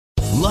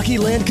Lucky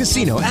Land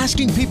Casino,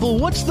 asking people,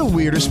 what's the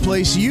weirdest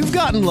place you've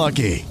gotten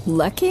lucky?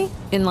 Lucky?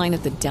 In line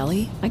at the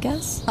deli, I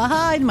guess?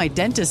 Aha, in my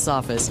dentist's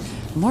office.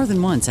 More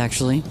than once,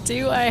 actually.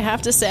 Do I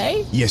have to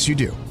say? Yes, you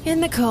do. In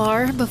the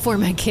car before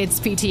my kids'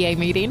 PTA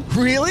meeting.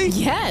 Really?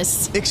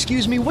 Yes.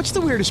 Excuse me, what's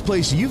the weirdest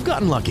place you've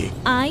gotten lucky?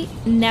 I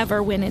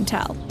never win and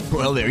tell.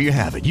 Well, there you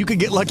have it. You can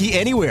get lucky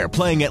anywhere,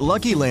 playing at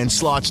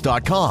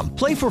LuckyLandSlots.com.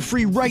 Play for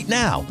free right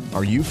now.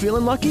 Are you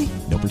feeling lucky?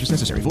 No purchase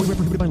necessary. Void where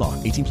prohibited by law.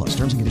 18 plus.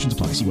 Terms and conditions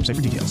apply. See website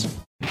for details.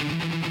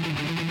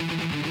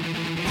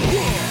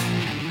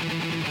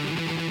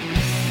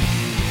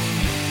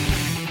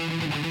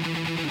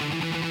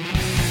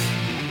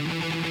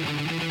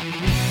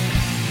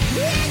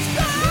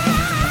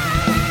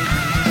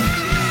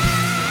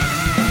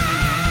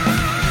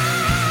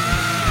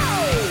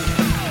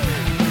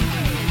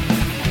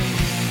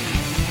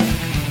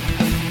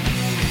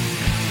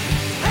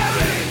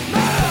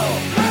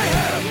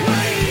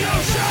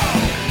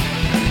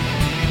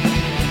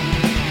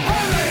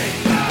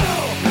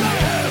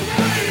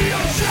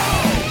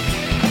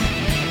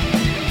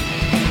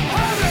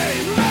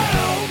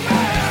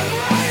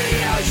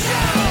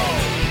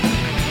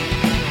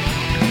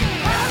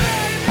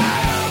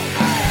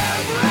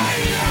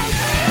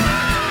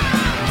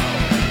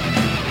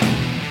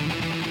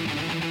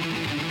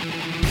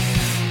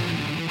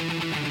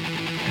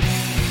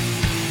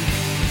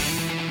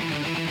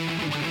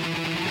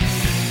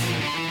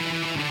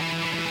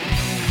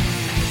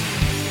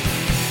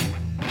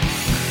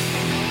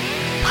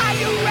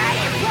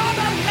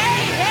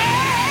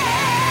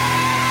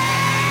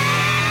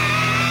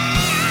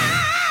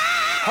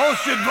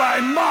 Hosted by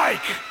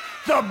Mike,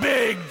 the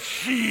Big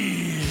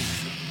Cheese.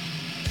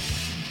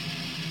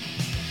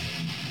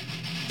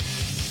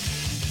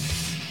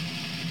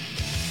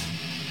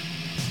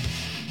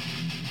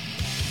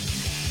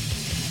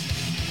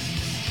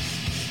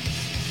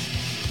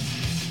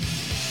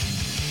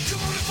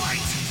 Come on and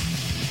fight!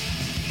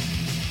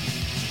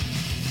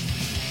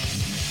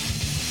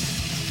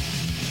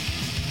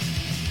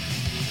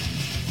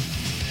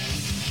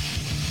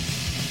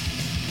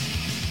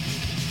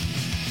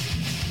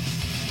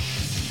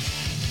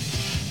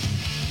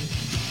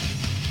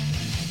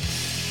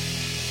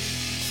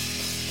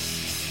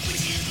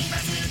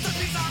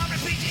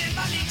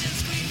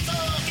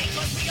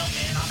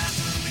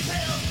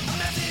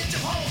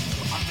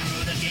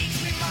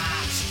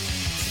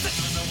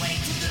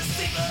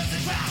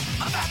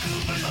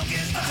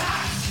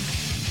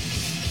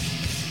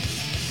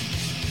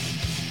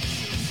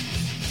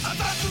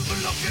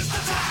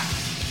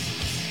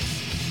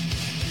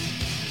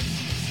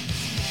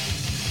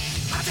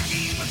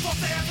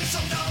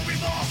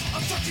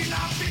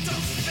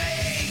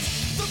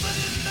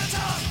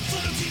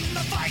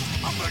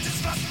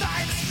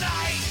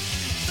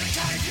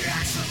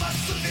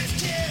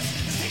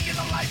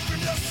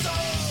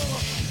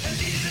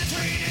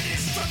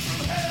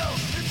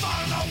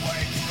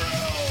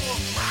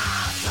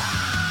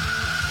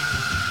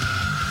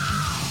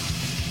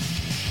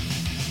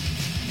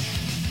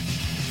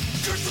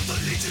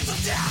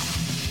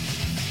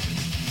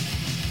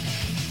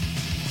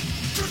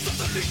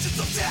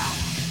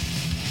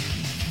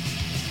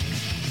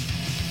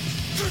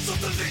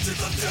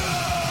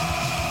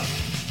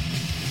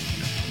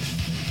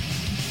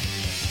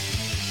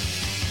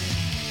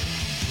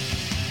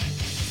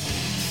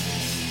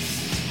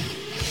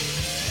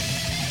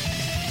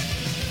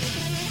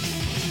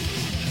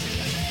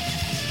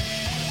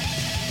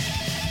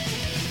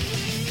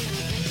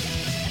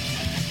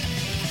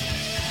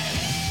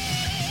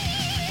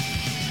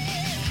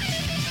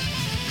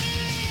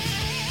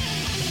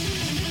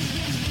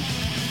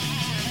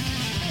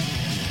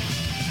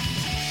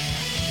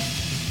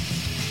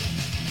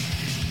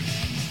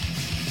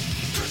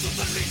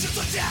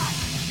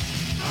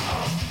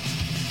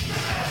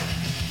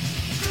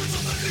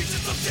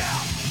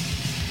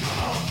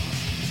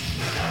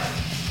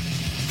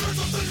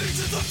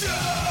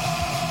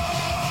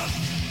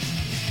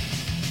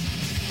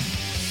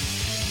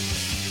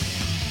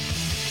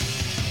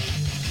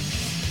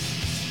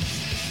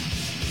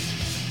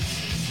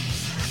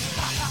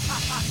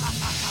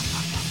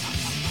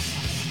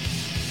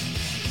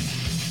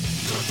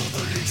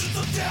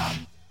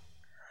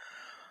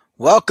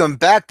 Welcome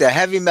back to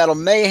Heavy Metal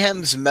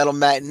Mayhem's Metal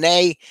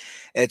Matinee.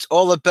 It's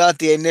all about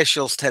the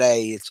initials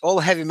today. It's all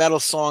heavy metal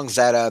songs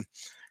that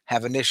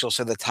have initials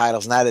for the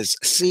titles, and that is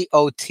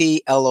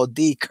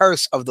COTLOD,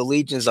 Curse of the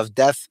Legions of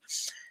Death.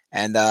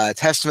 And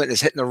Testament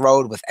is hitting the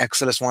road with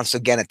Exodus once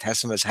again, and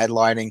Testament is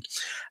headlining.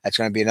 That's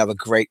going to be another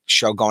great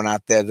show going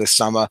out there this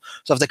summer.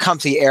 So if they come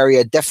to the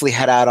area, definitely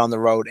head out on the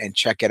road and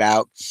check it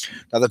out.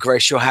 Another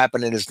great show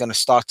happening is going to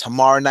start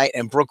tomorrow night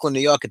in Brooklyn, New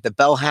York at the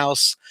Bell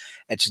House.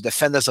 It's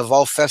Defenders of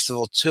All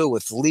Festival 2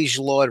 with Liege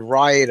Lord,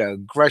 Riot,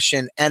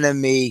 Aggression,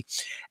 Enemy,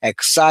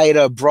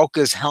 Exciter,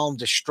 Broker's Helm,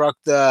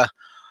 Destructor,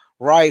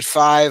 Riot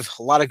 5,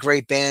 a lot of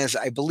great bands.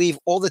 I believe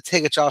all the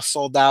tickets are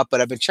sold out,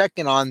 but I've been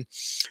checking on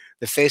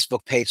the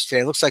Facebook page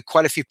today. It looks like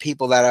quite a few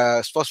people that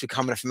are supposed to be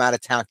coming from out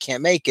of town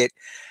can't make it,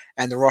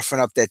 and they're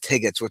offering up their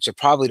tickets, which are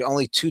probably the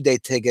only 2-day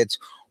tickets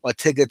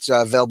tickets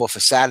are available for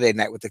Saturday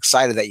night with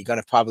Excited that you're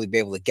going to probably be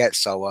able to get.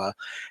 So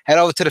head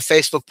over to the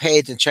Facebook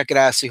page and check it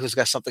out, see who's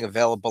got something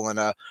available,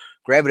 and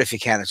grab it if you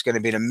can. It's going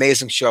to be an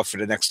amazing show for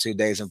the next 2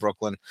 days in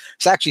Brooklyn.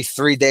 It's actually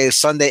 3 days.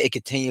 Sunday, it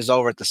continues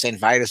over at the St.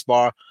 Vitus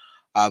Bar.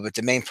 But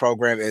the main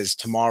program is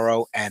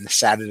tomorrow and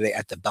Saturday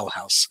at the Bell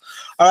House.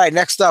 All right,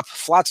 next up,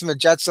 Flotsam and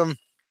Jetsam.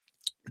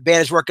 The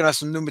band is working on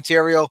some new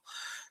material.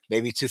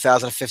 Maybe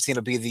 2015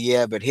 will be the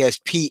year, but here's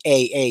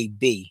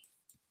PAAB.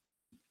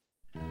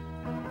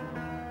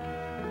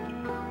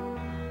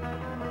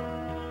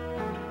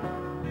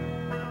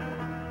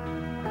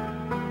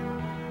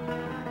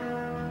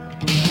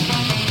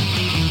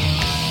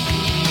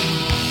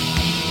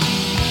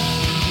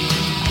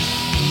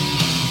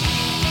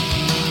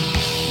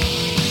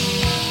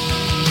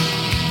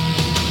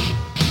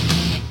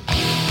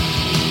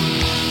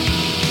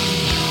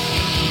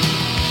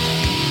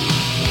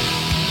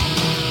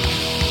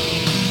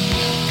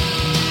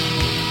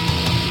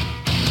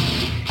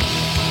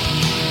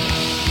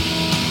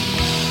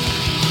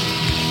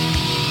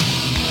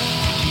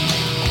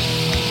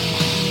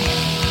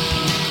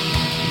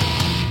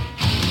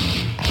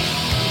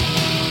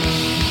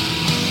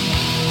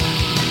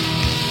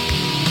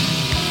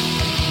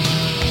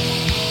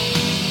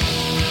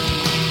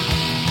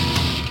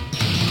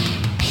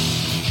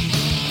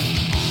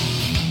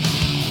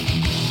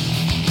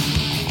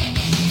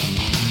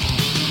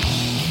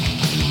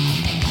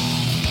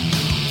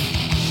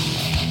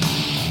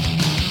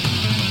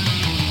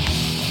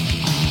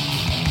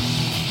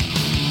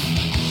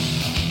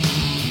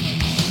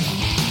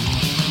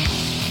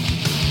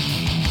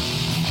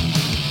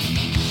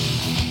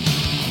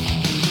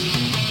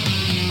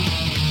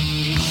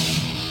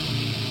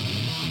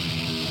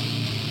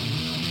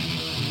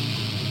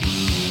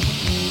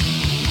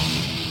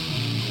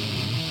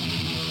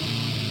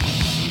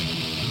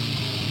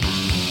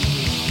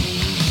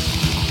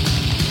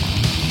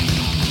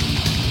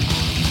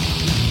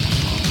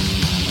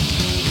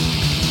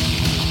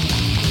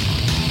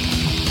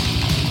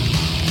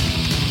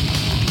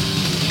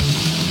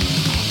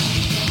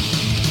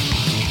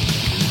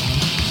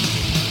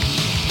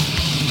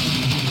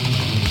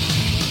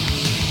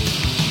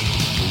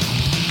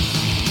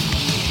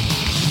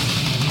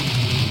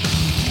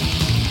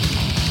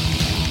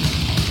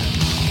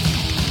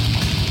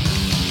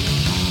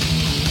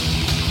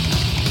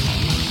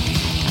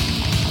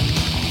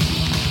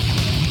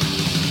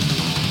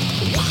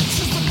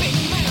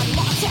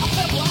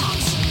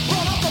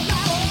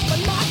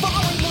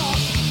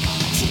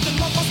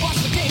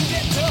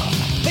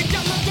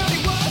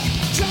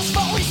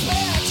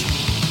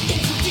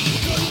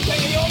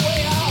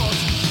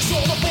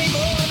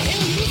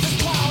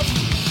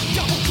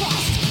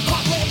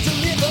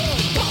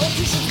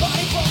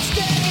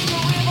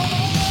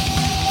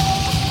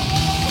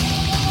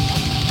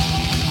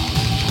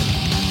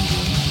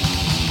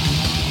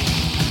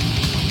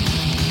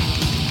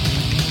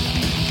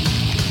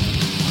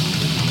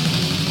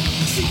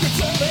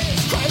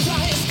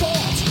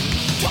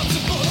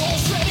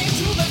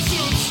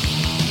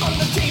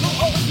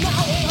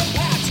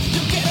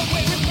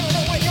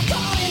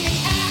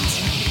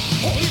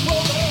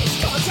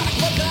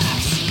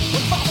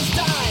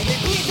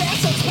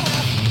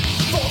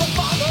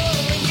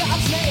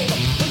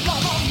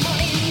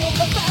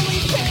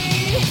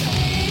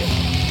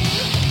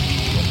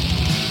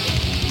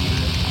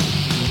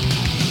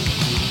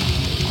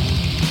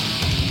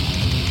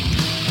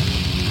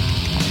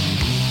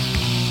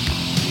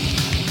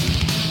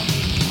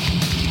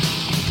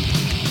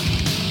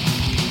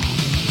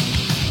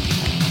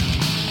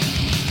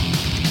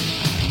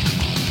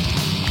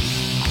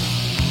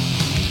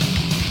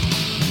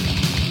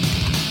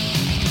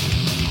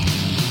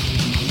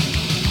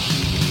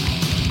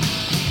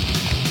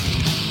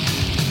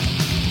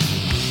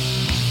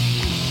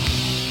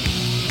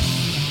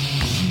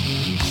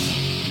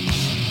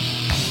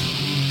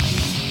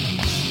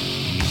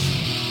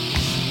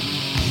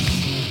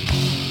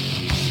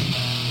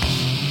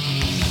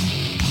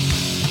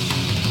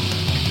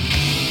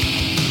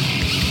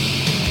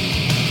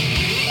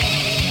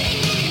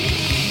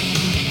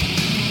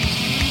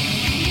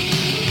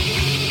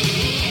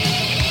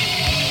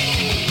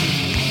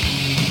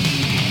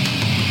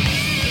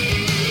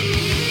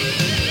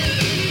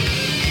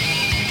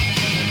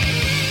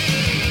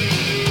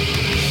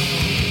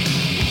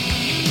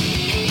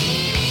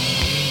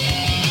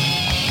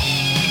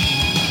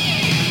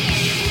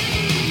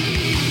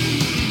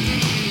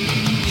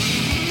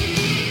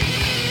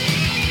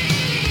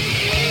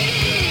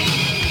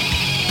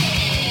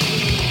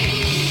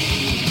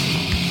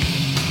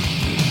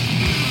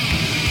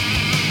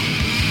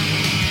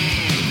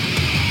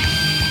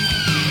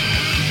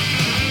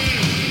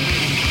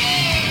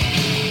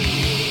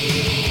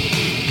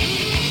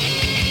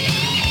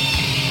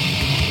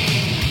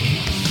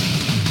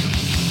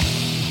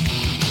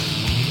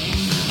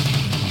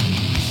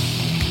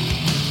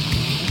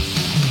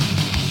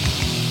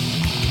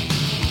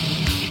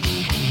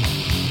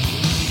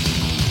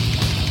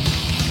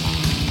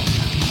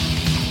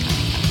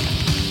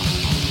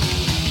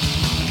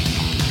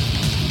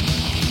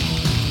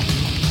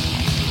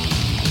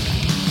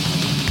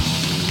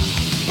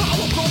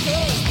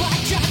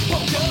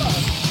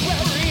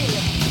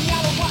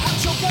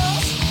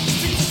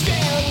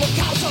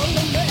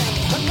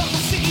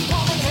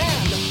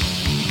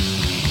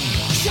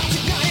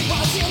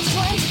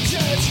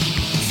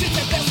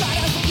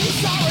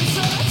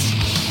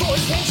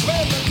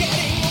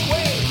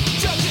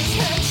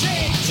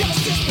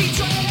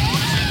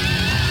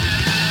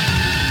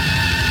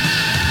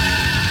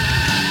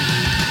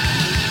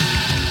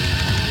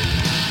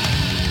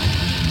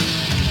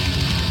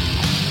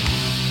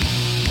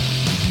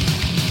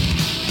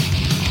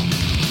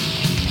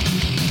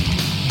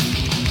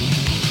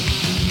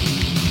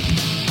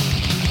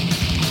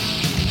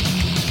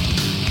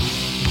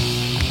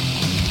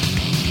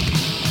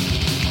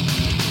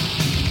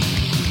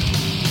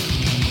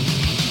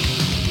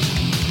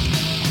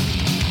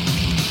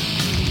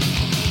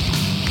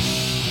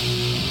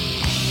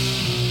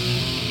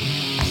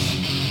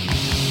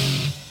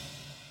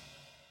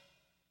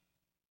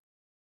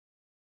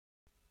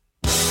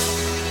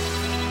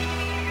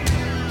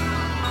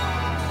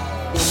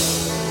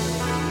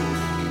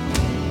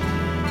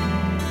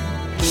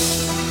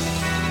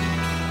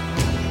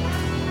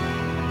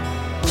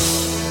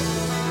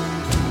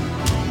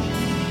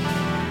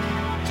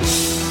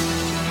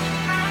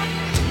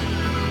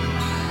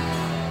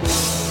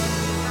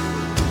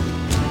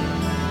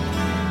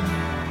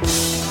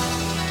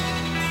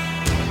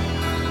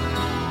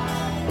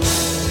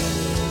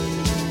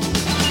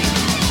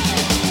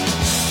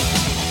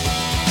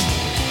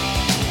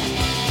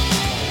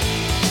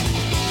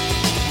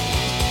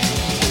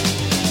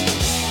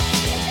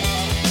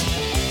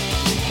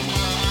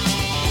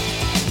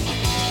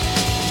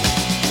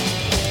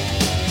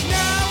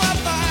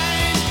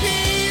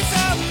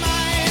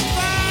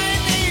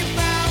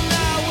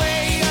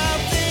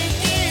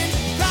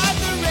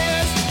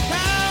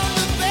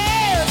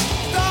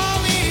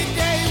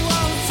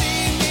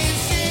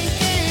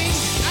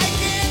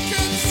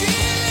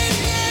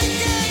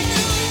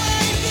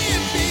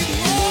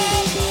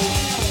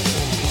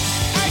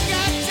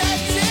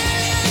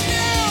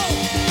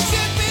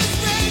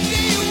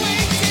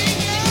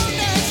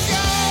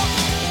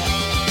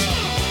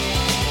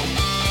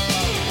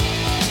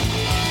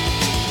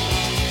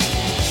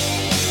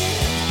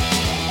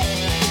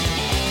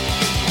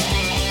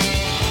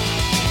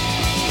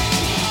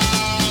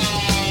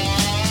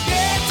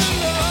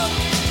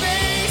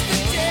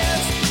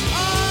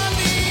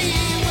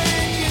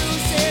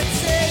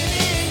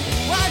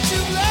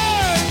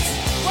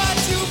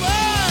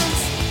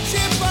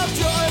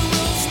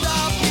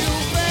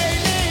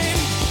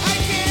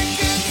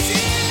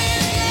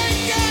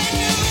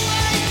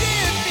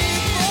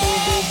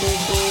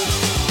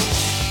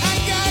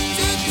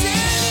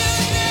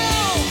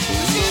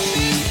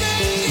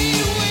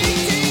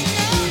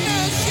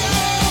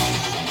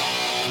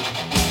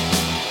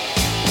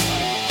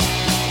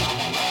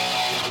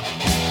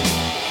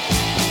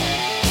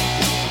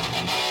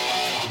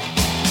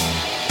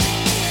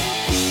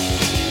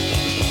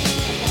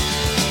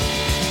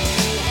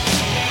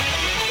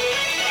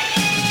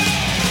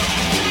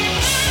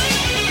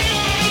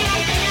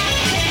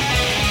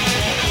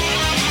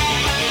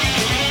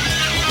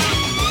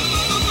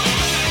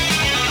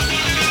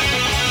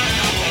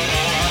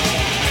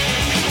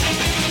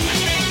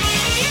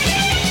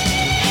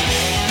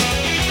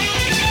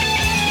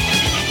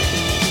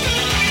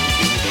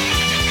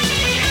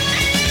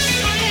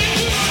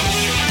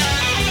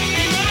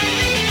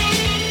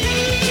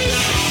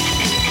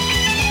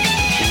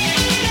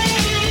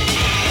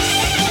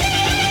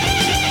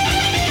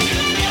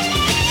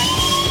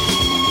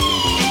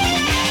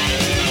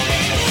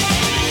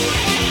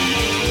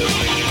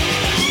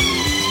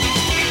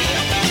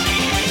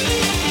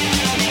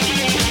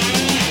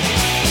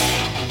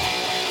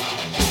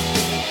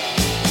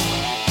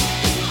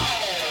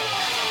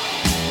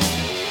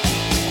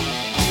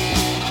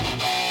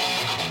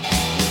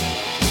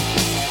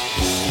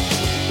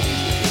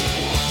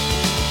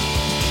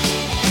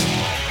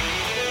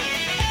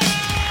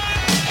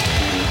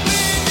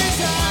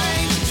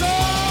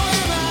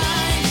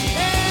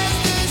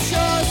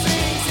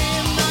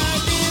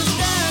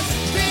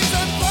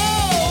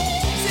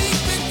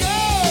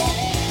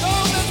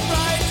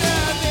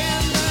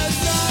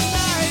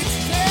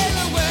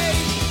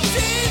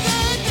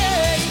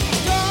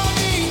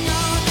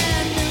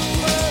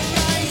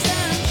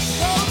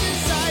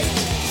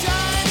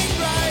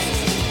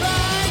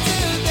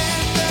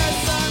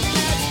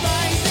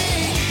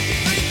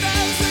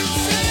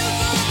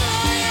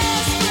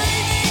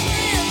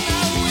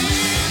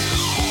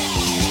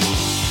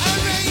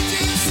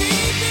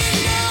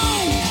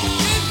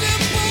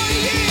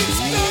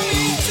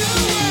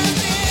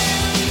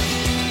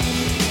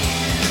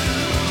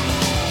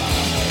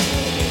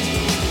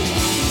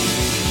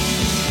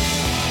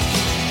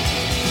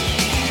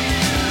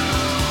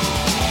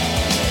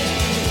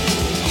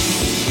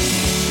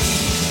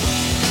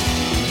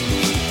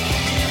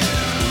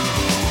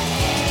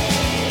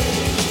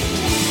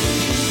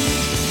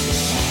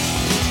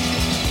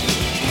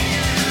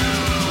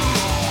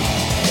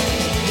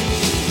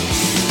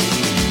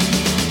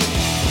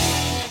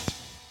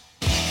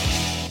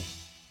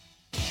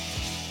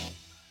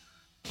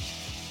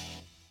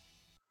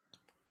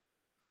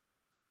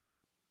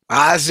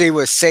 Ozzy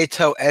was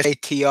Sato,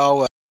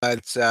 Sato.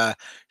 It's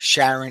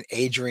Sharon,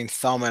 Adrian,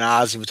 Thelma, and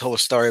Ozzy. We told a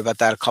story about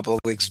that a couple of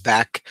weeks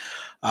back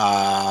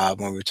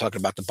when we were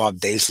talking about the Bob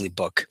Daisley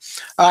book.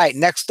 All right,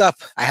 next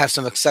up, I have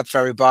some Except for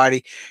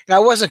Everybody. I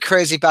wasn't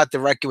crazy about the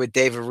record with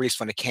David Reese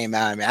when it came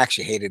out. I mean, I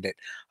actually hated it.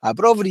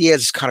 But over the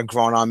years, it's kind of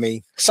grown on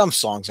me. Some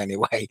songs,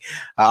 anyway,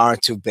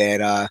 aren't too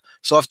bad.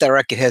 So off that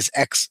record, has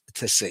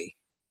Ecstasy.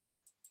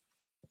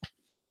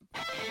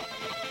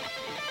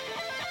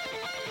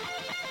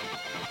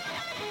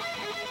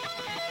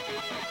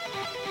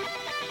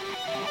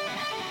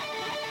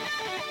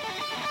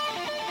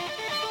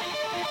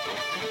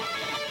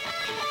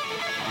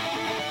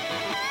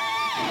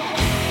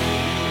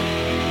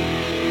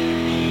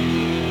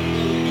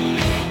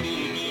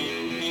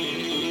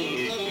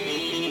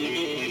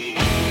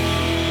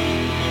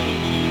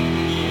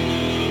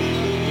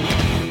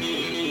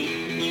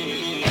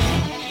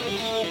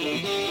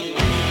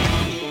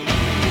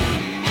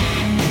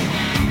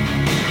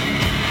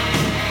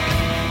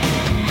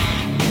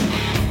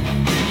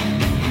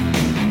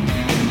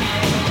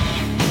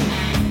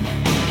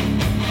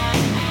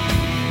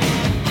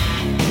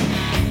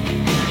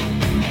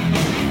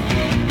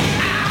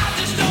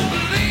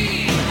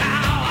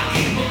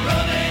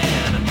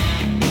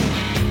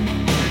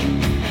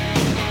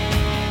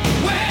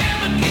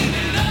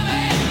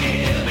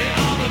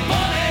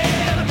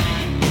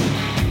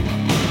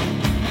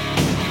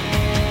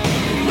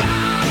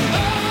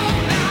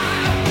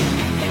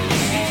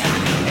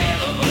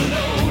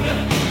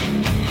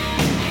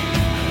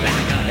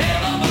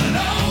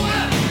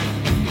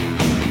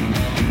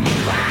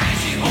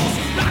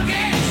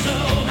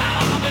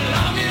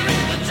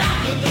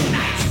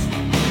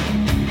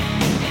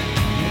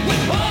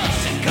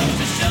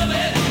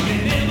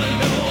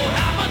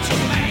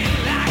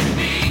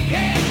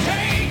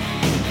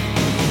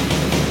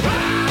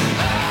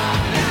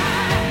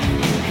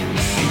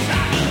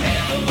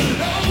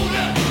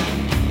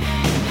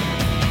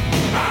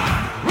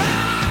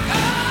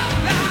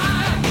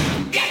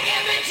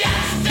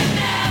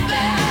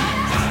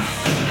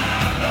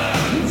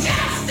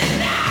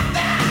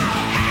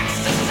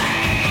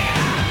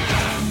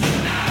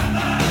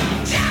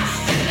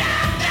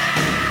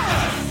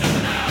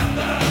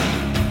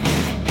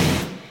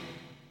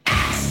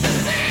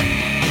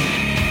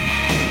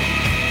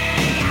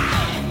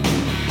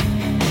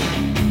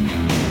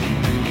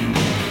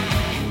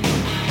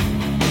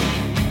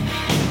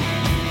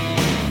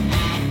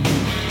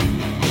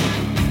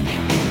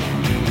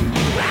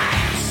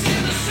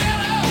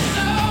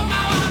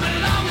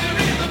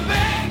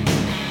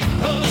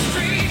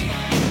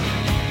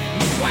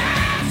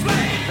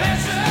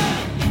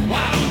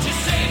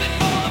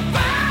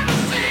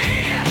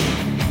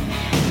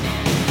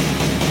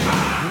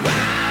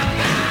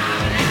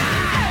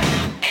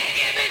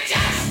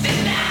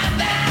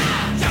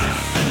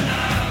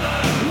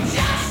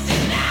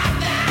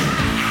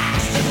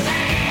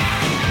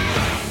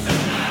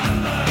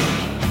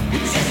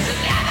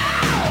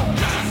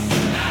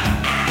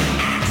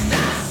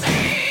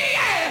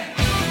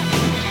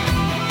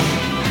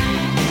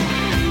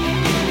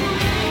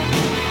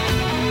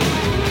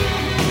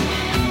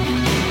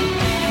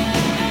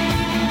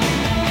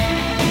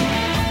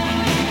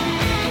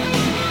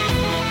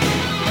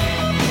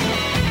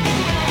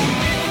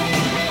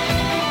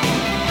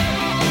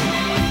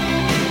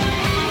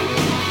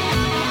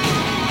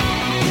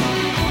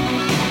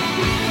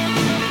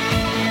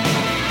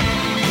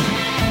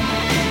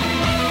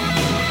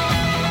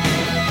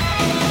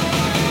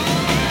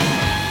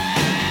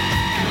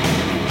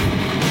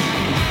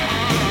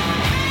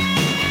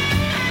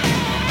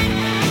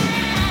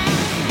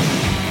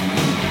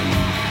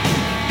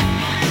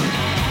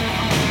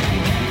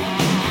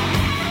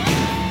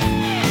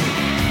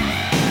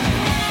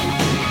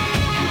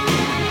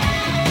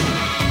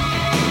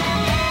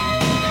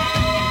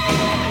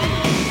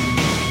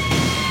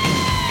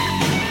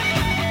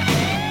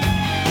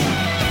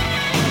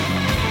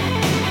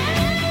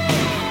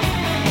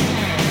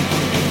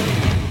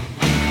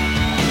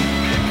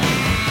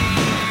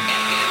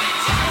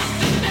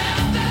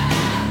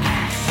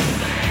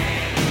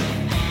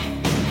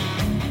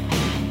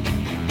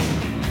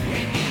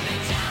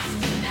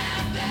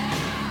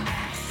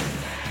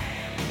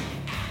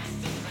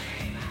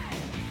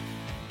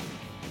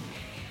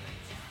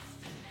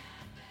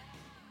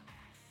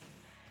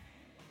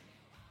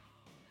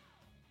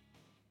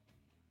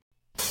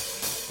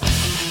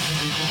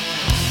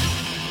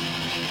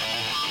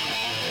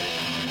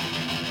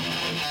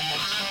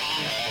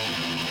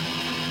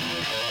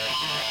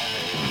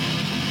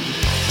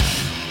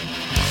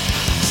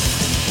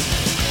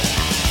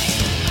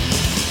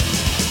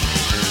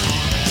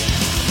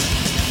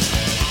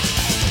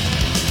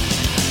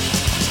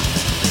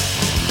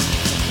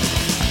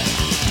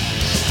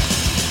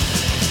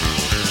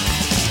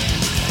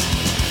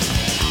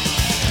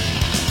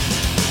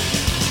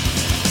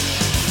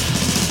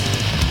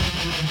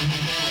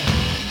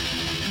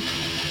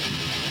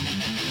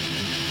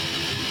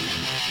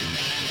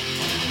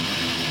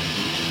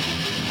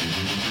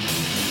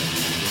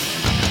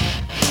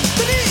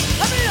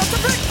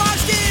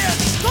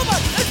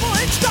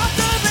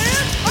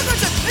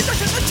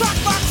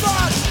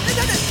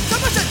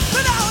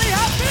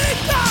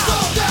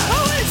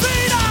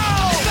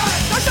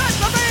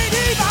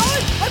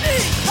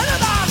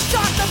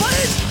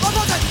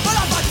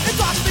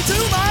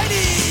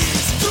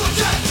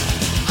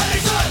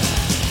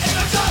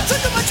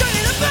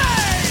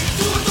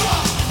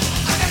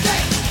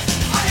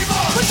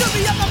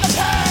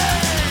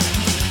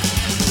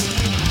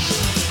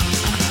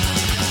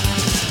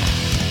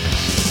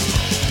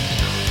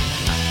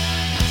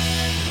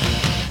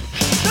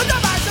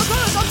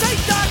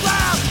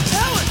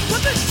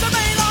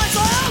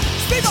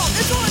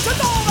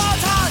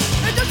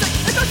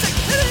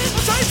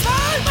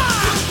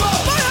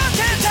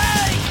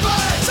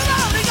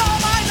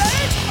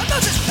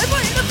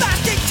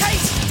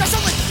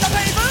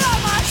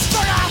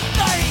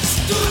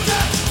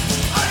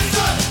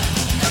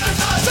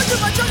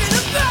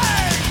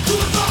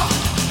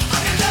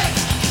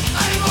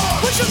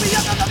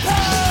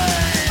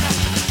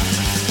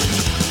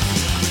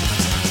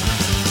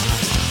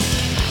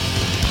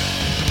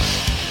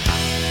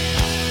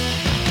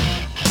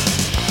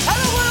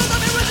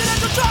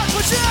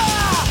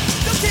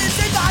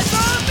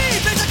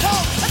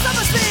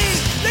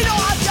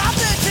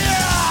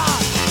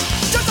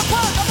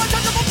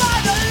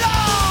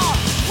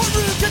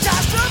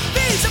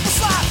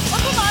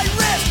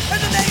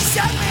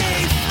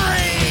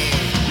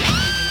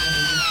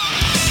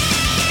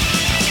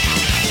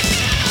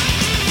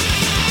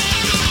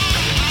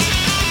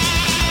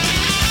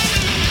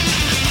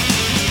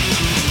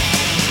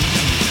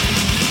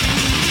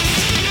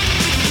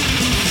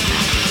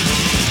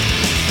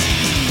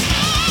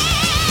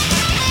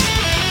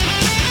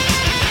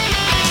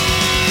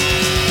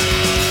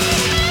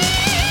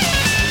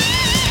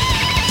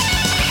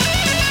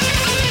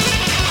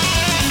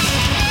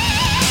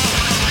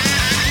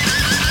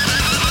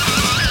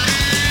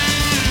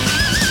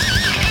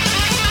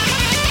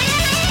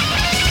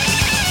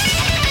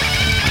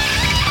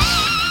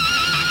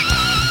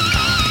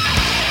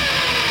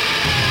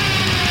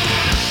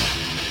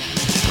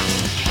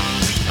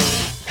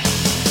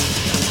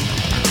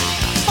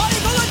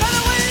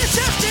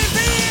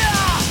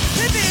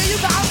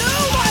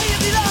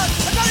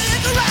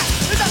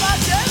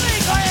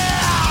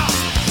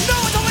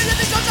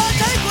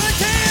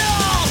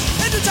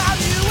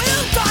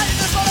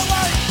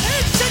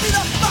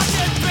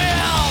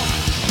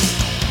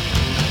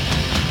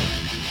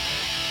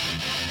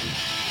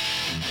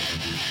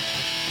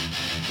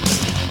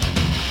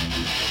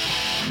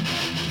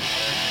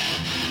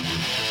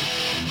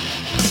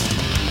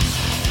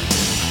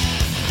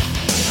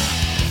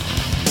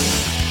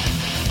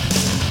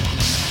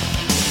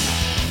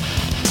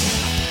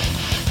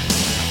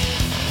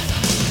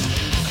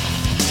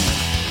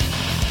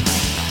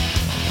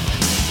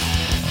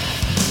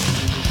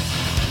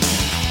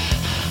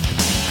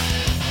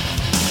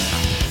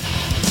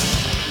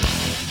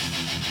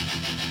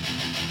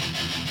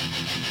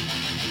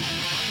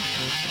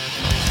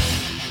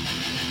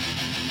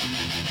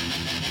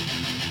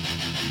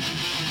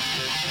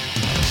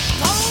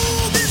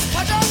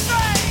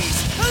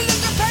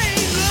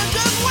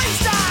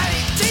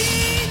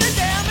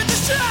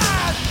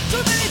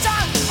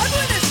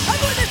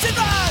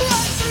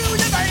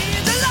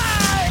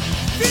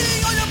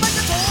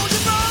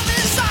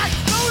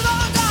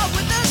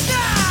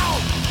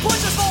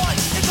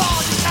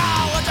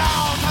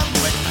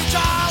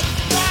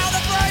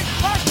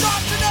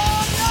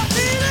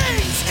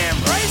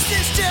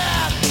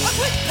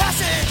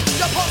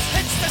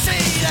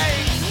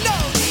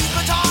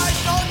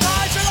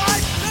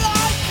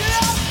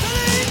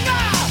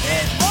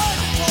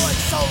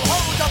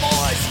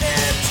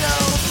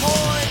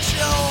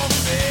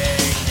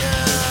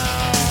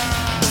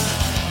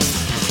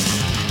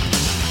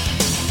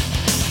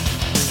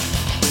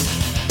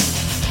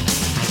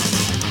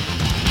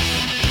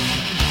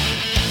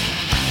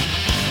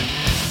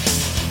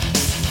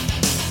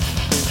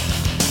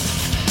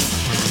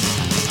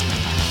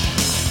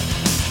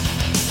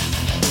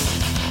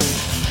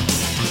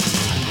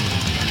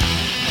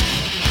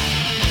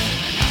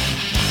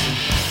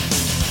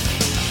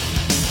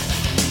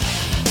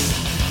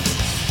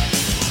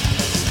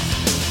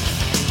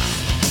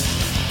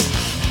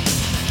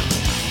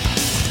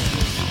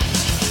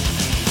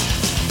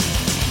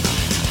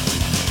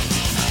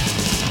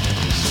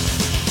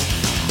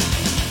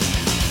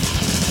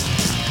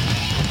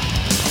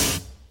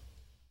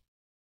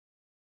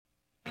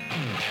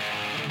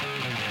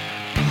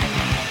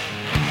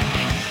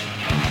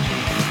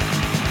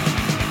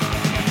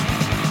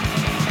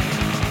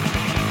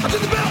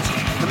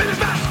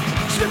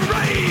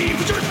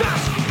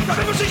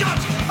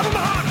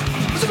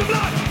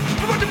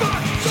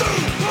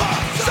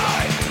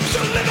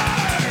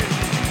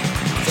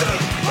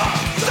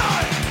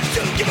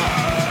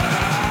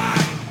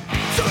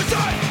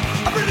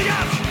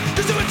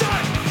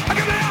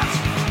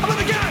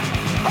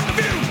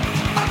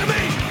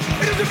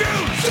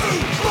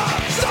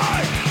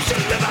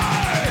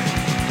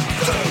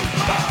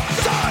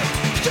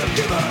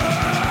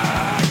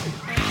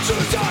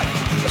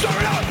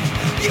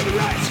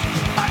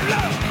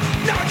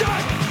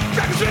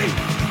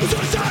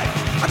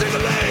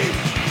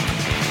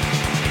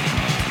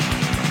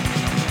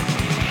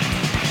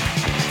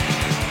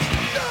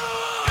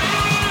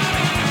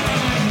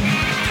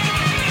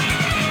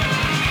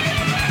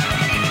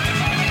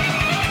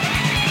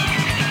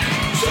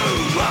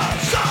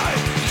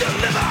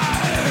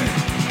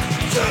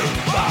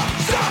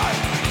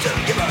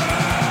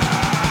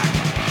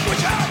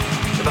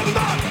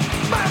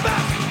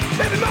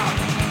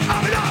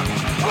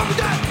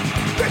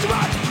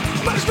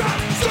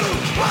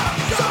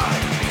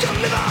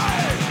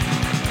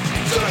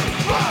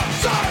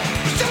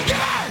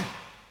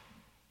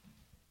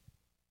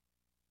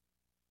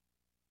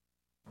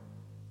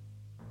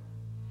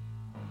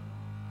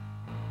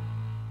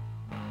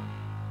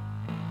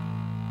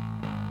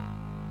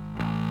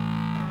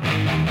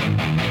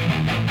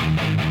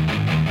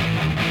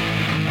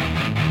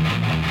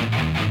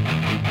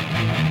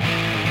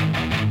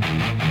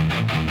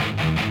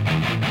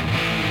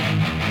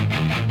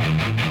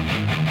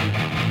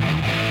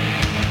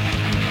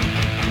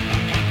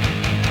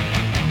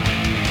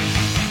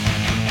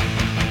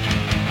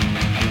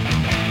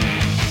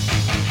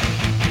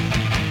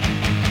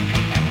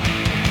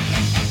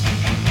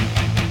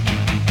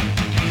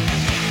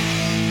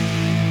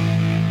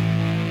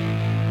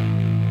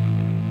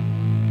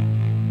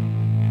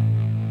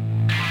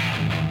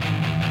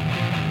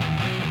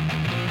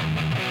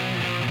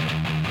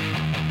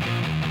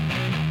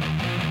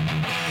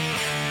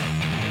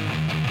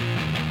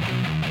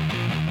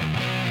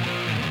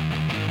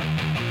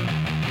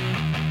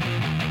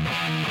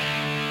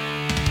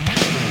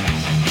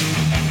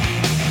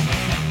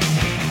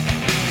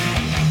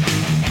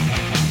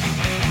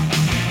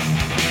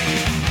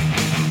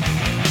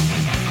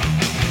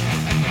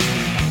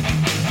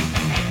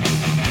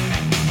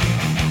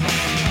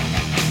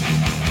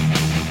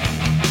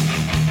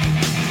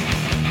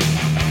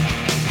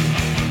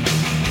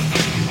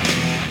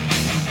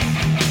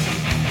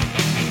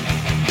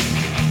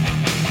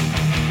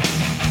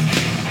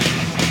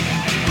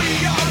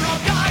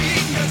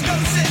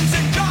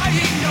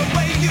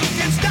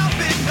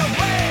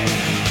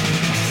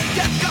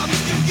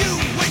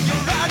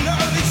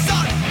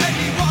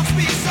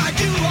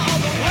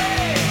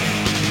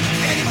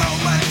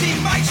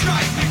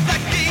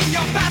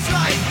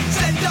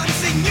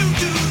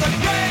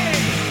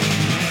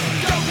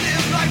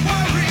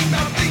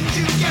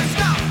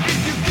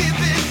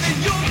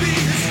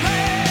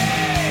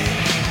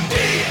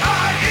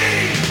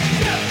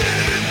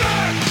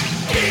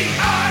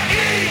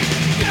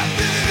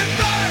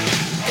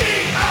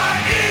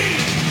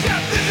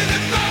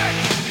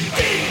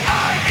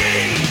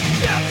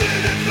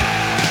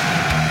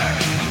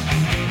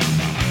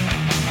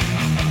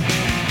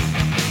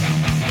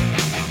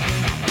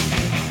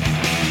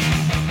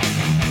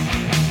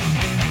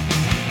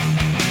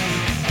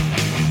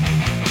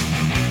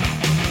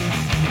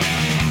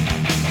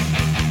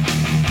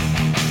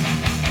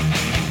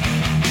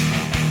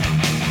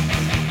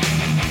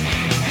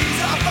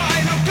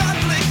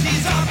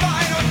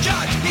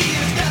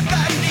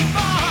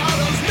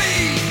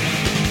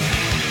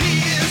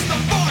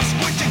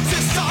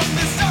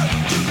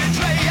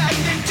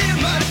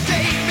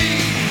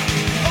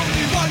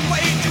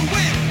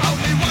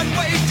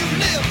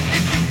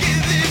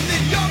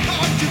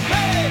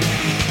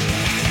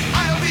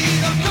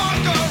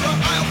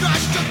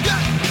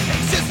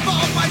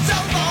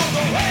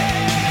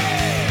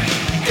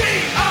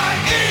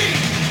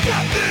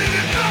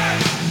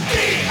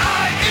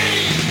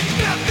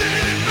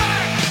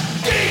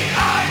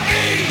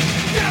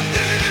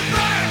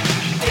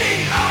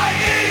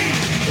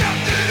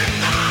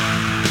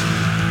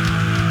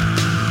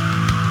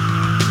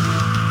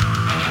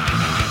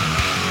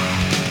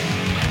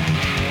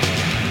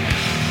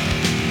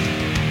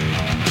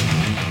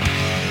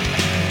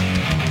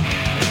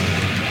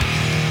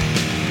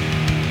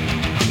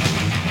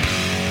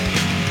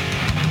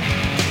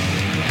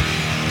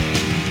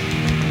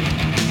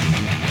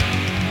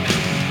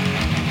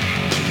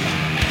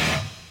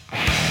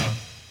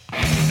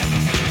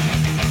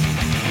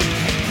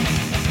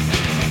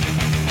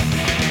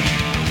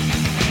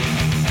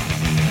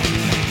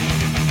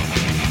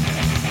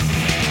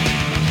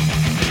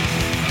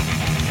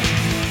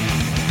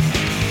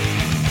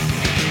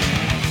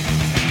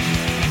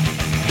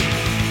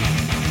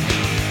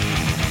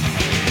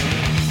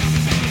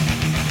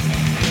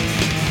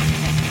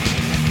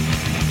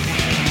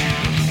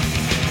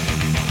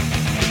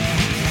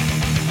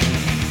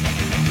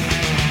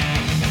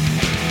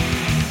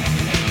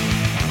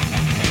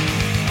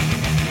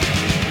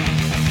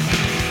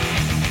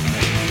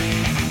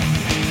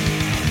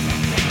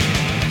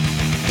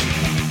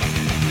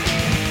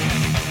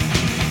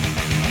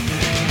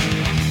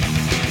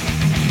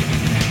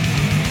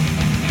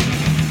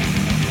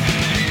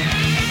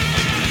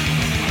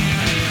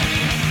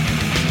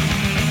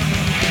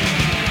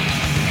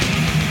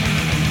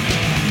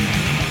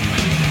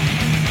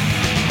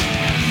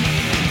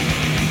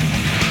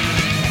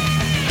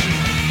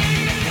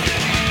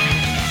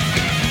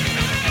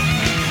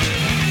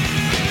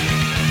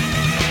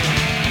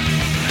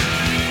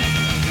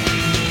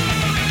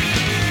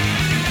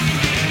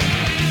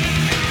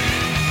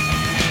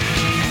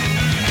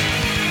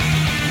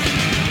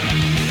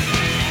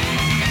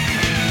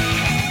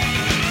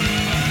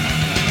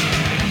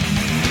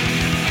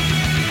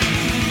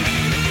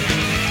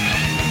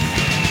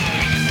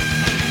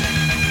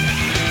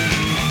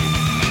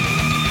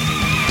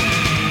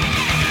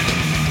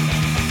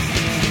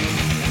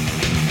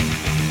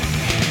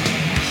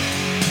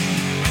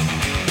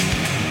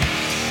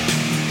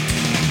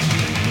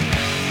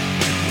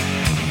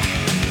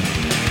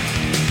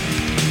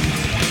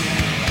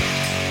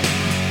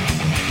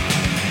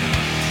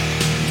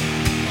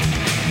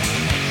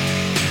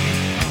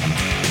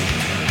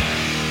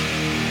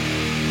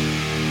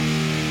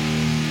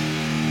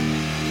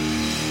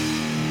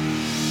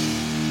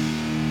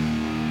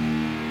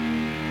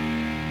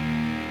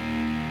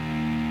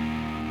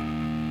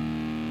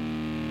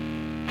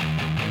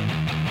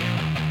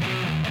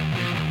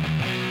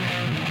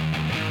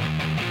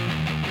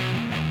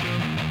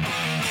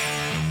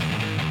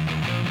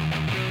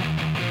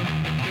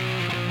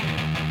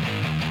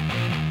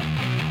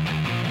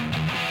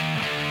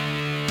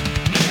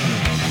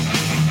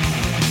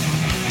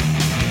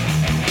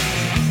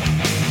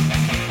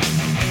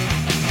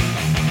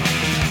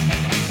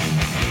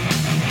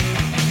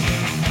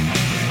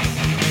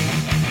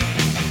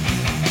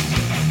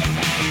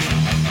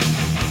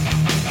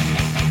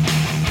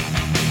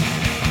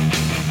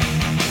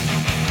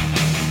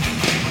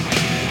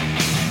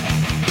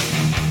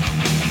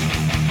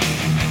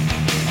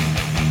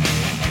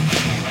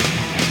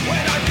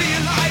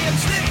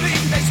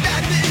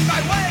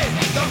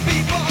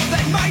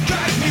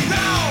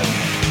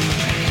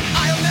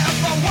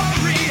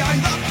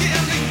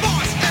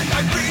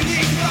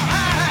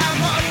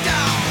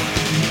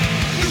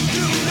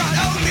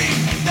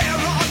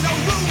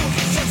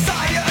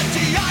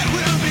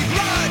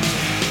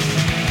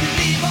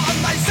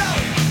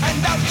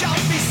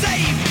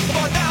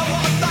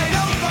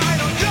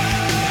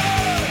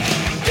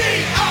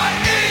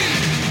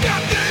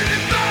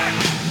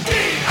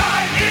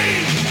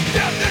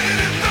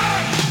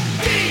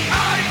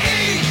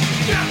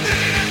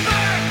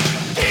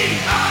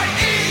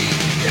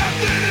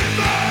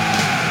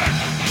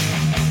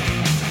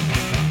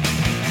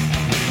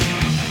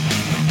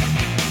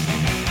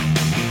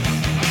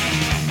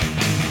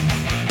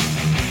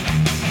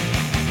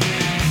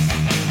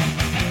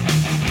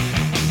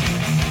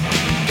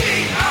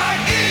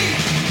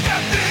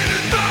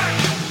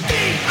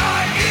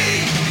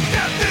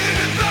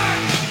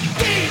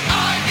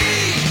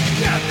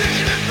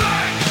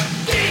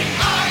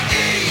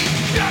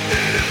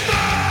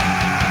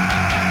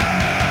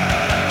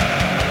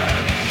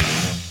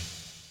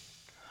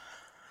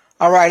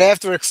 All right,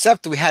 after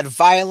Accept, we had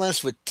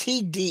Violence with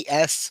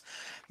TDS.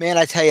 Man,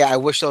 I tell you, I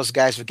wish those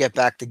guys would get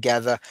back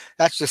together.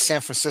 That's just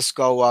San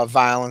Francisco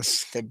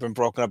Violence. They've been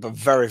broken up a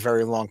very,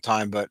 very long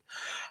time, but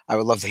I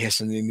would love to hear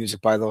some new music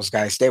by those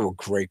guys. They were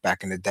great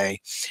back in the day.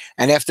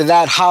 And after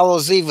that,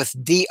 Hollows Eve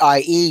with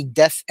DIE,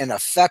 Death in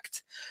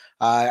Effect.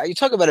 You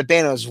talk about a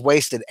band that was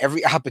wasted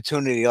every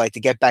opportunity like to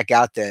get back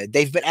out there.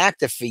 They've been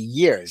active for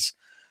years.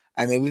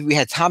 I mean, we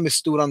had Thomas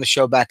Stewart on the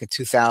show back in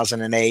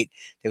 2008.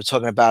 They were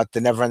talking about the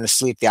Never End of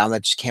Sleep, the album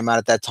that just came out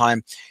at that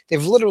time.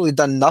 They've literally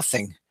done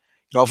nothing,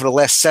 over the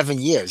last 7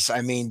 years.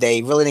 I mean,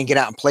 they really didn't get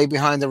out and play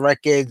behind the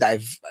record. I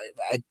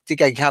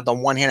think I can count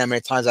on one hand how many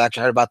times I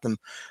actually heard about them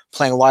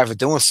playing live or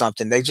doing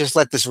something. They just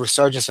let this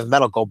resurgence of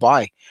metal go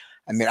by.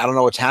 I mean, I don't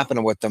know what's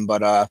happening with them,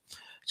 but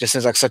just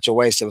seems like such a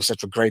waste. It was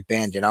such a great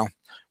band,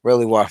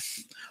 really were.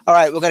 All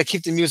right, we're going to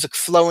keep the music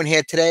flowing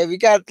here today. We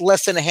got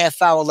less than a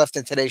half hour left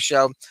in today's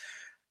show.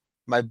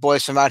 My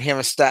boys from out here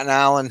in Staten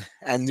Island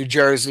and New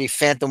Jersey,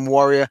 Phantom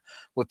Warrior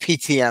with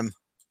PTM.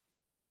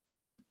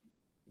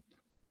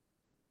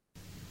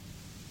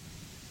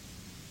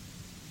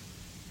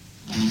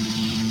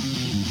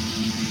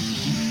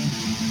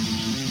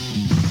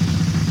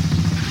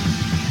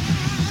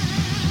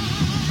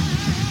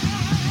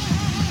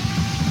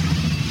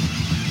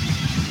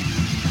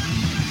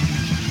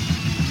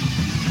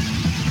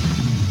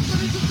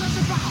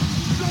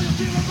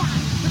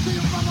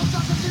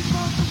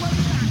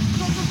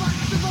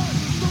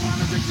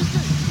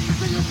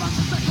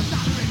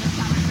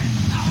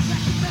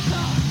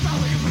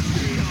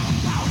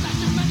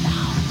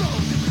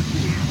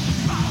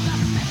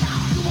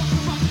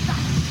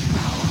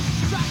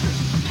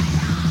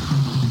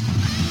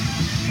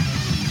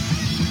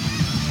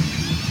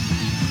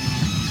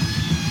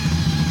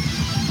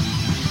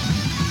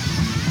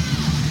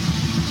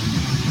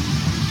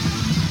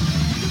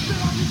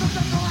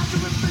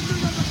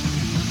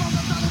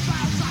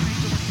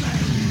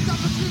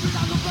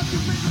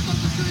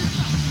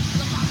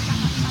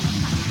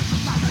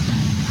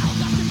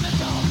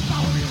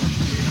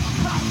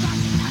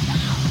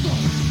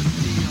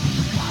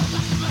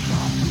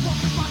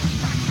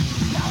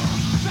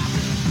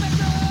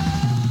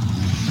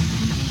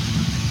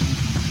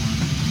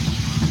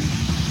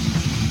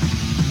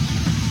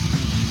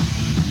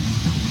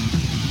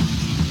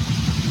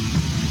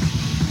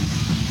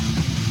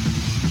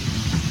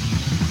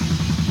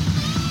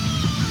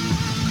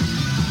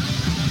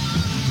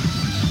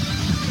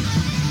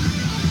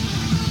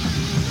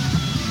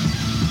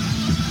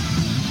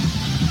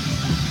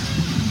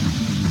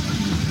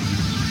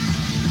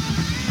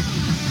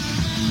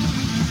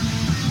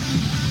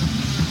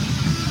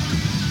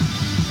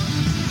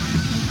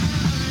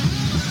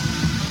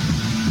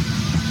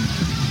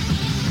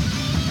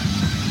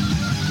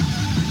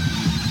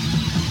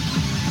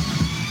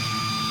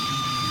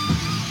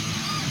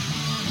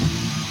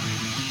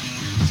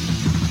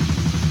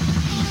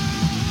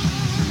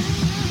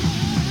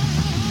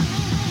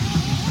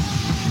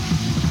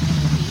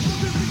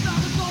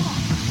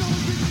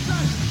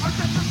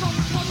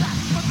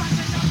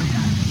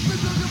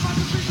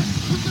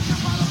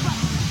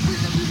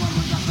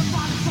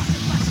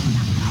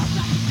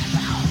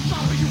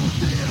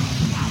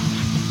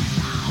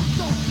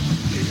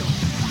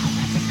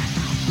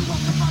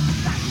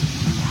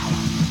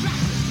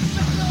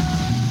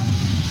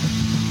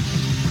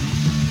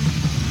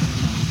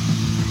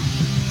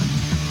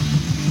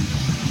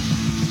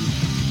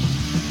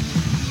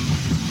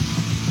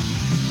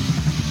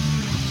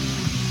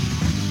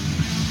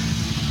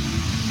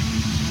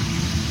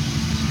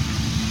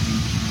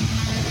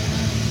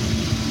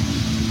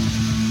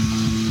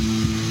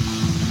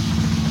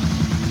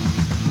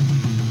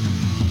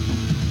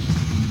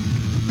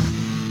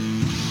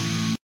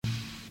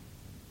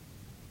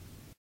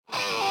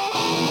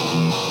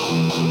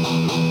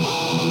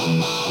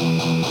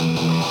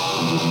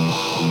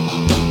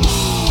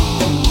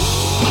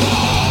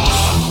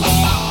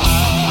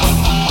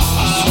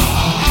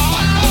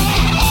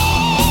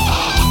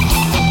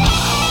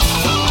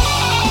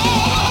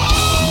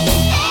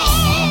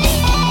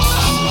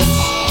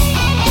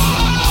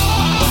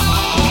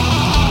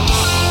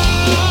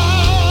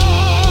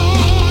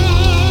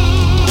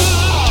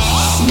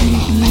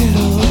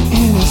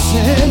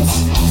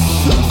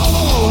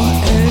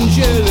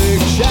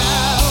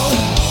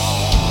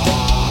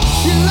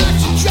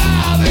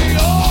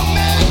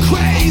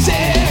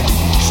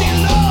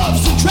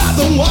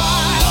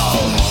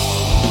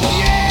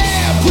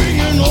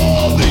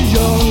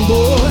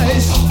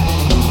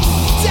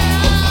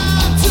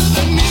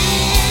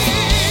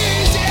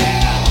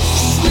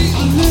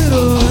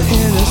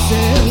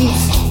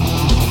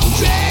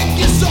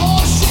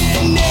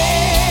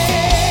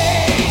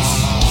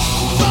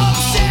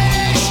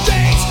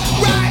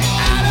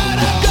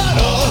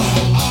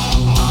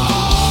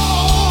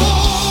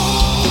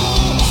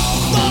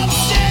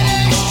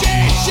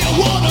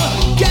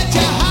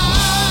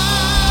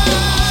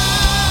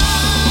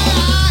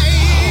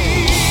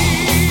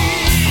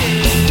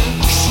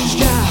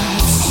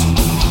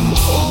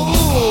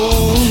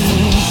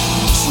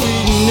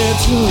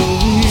 to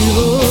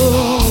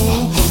evil.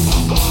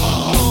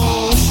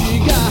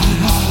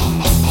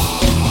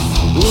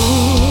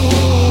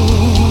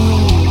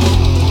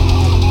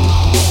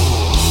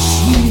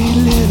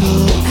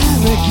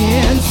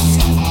 arrogance,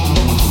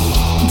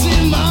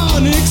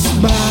 demonic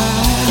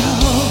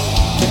smile.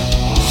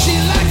 She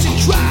likes to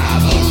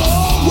drive a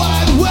long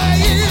wide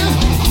wave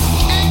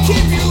and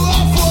keep you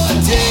up for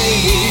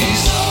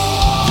days.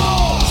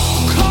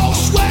 Cold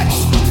sweats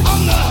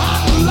on the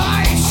hot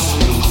lights.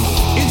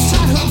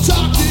 Inside her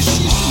darkness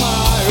she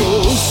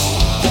smiles.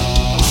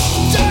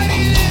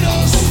 Dirty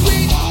little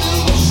sweet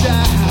little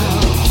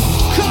child,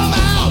 come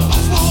out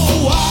for a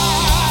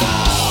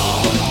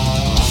while.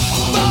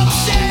 Bump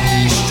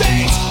city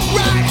streets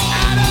right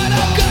out of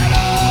the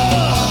gutter.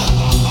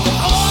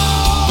 Oh,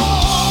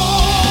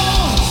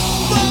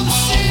 Bump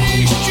city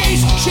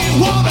streets, she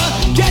wanna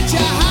get you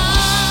high.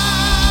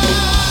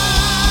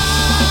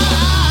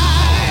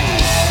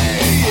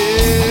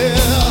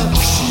 Yeah,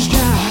 she's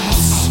got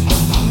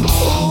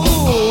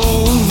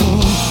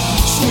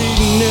sweet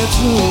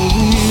nettle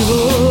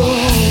evil.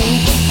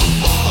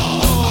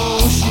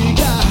 Oh, she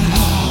got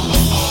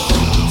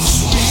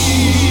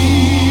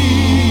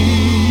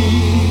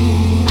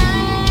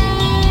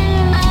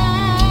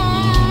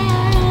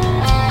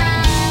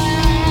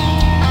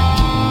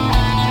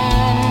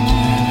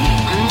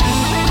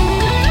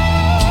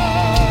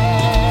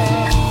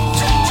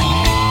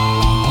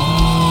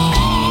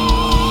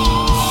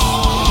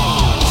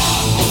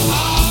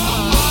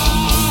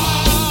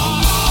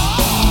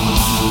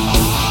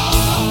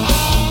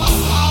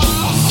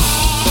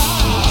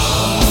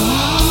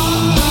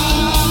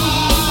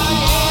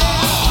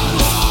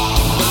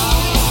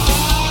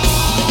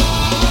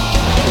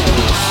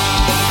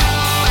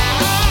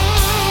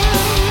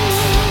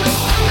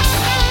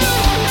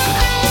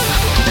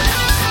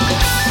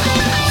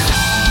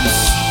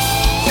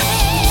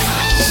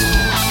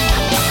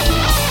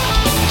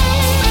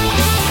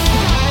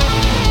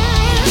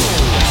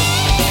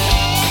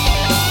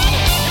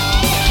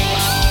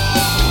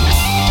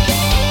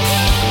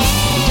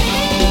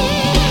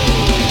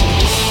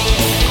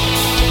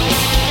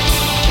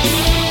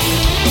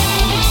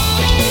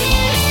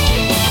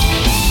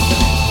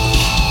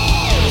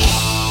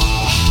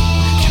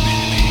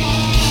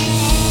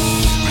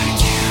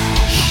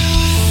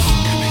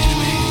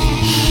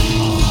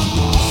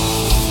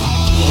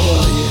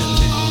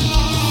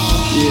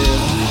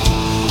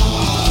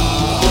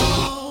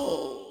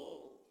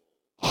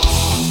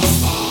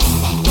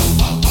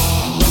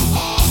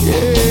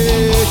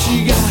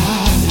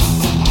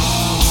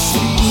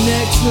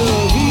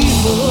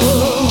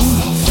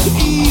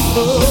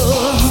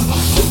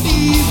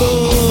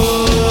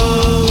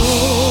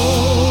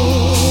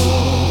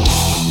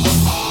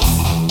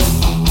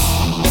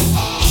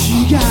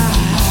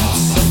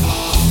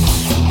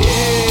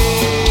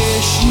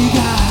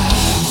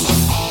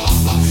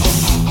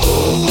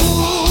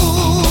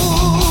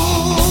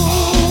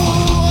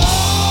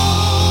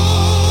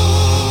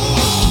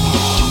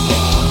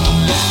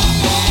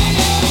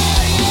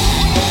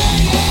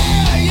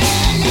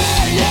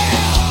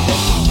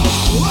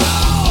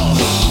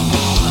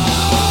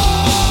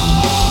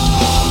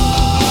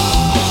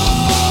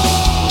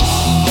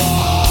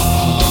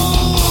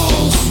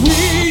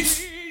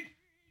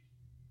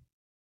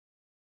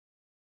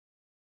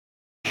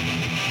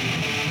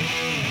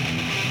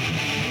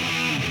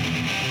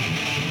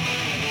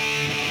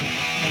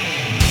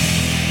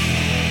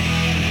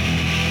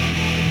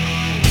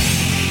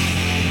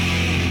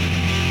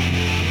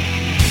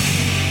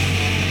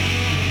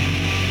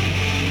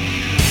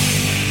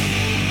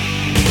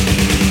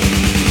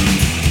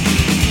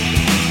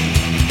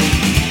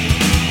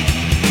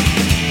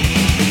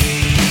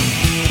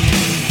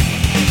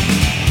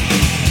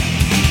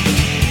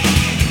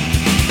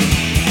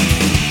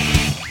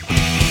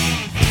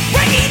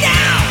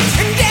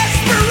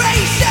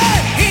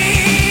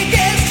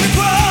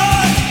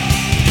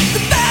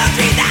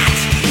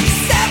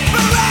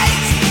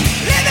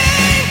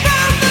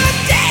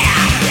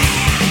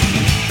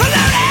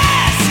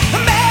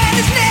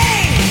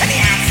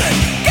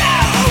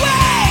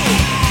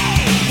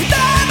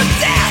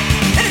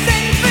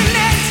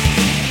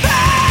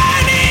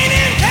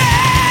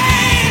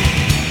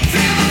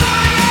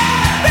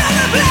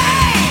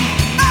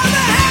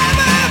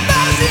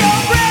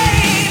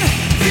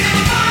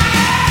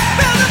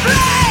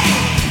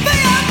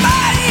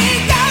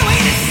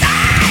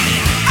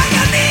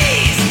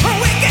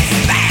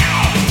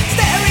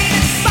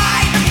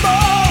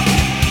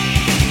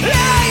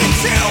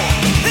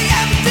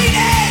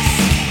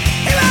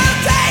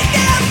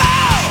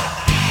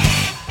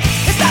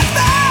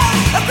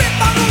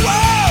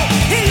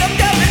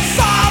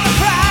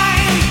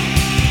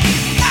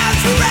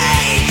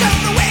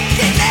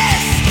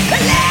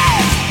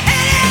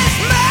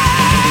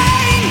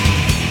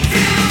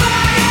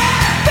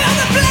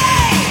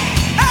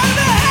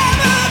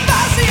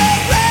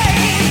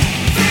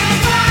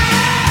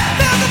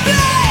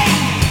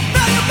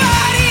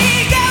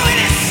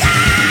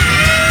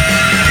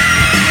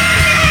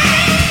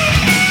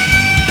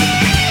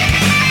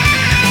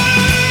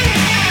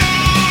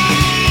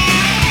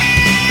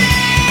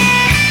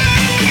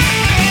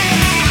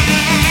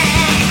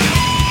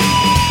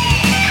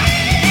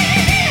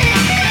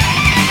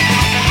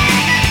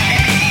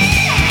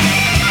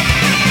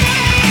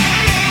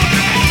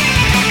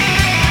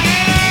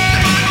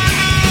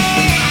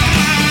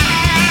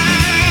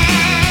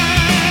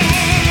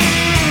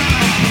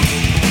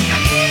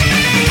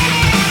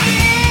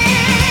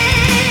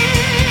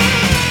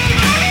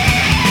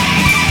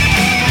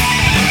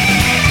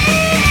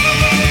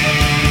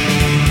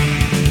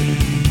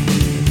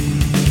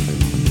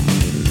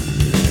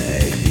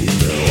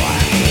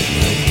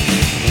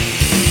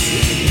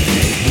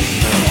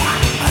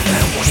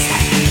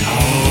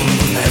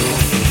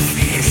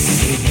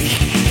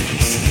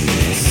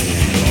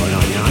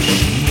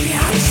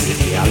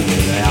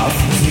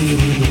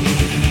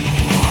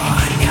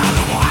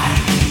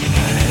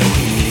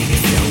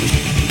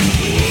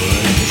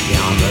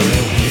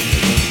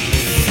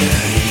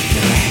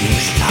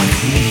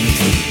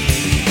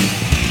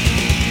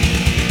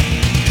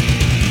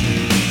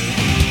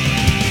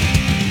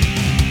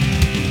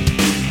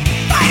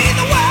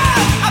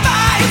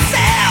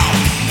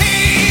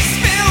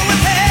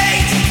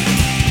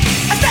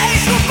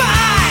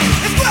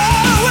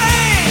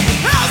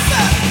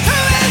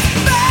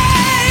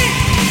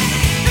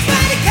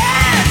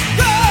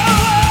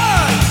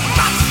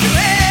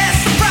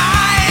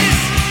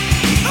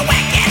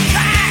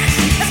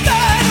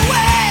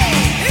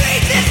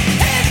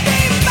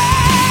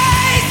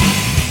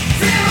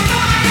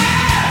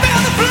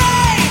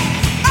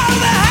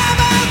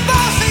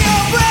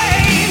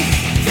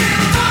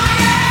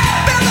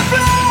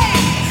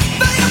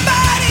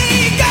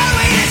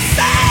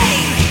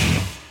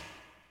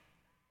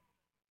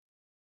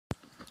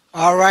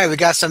All right, we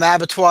got some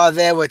Abattoir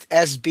there with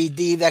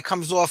SBD. That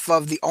comes off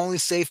of the Only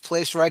Safe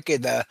Place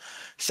record, the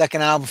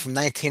second album from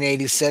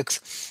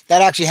 1986.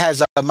 That actually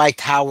has Mike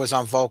Towers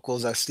on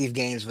vocals. Steve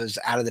Gaines was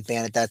out of the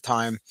band at that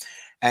time.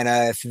 And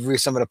if you read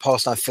some of the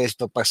posts on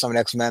Facebook by some of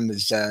the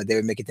ex-members, they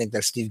would make you think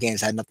that Steve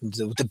Gaines had nothing to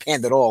do with the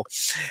band at all,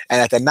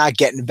 and that they're not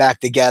getting back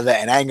together.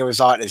 And Anger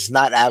is Art is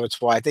not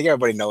Abattoir. I think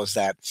everybody knows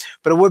that.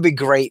 But it would be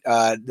great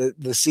to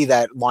see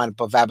that lineup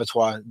of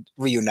Abattoir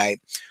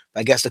reunite.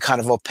 I guess they're kind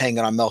of all paying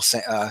it on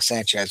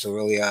Sanchez, who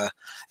really, I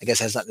guess,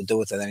 has nothing to do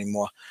with it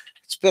anymore.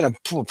 It's been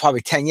probably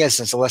 10 years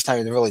since the last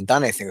time they've really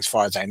done anything, as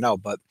far as I know.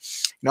 But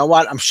you know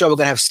what? I'm sure we're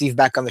going to have Steve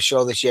back on the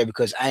show this year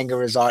because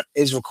Anger is Art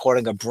is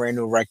recording a brand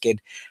new record,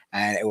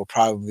 and it will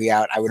probably be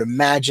out, I would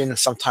imagine,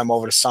 sometime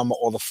over the summer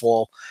or the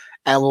fall.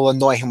 And we'll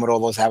annoy him with all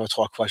those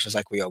Avatar questions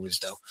like we always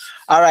do.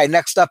 All right,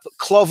 next up,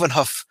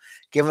 Clovenhoof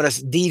giving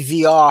us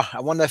DVR.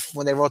 I wonder if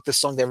when they wrote this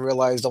song, they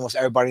realized almost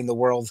everybody in the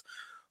world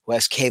who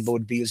has cable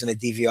would be using a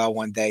DVR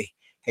one day.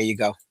 Here you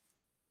go.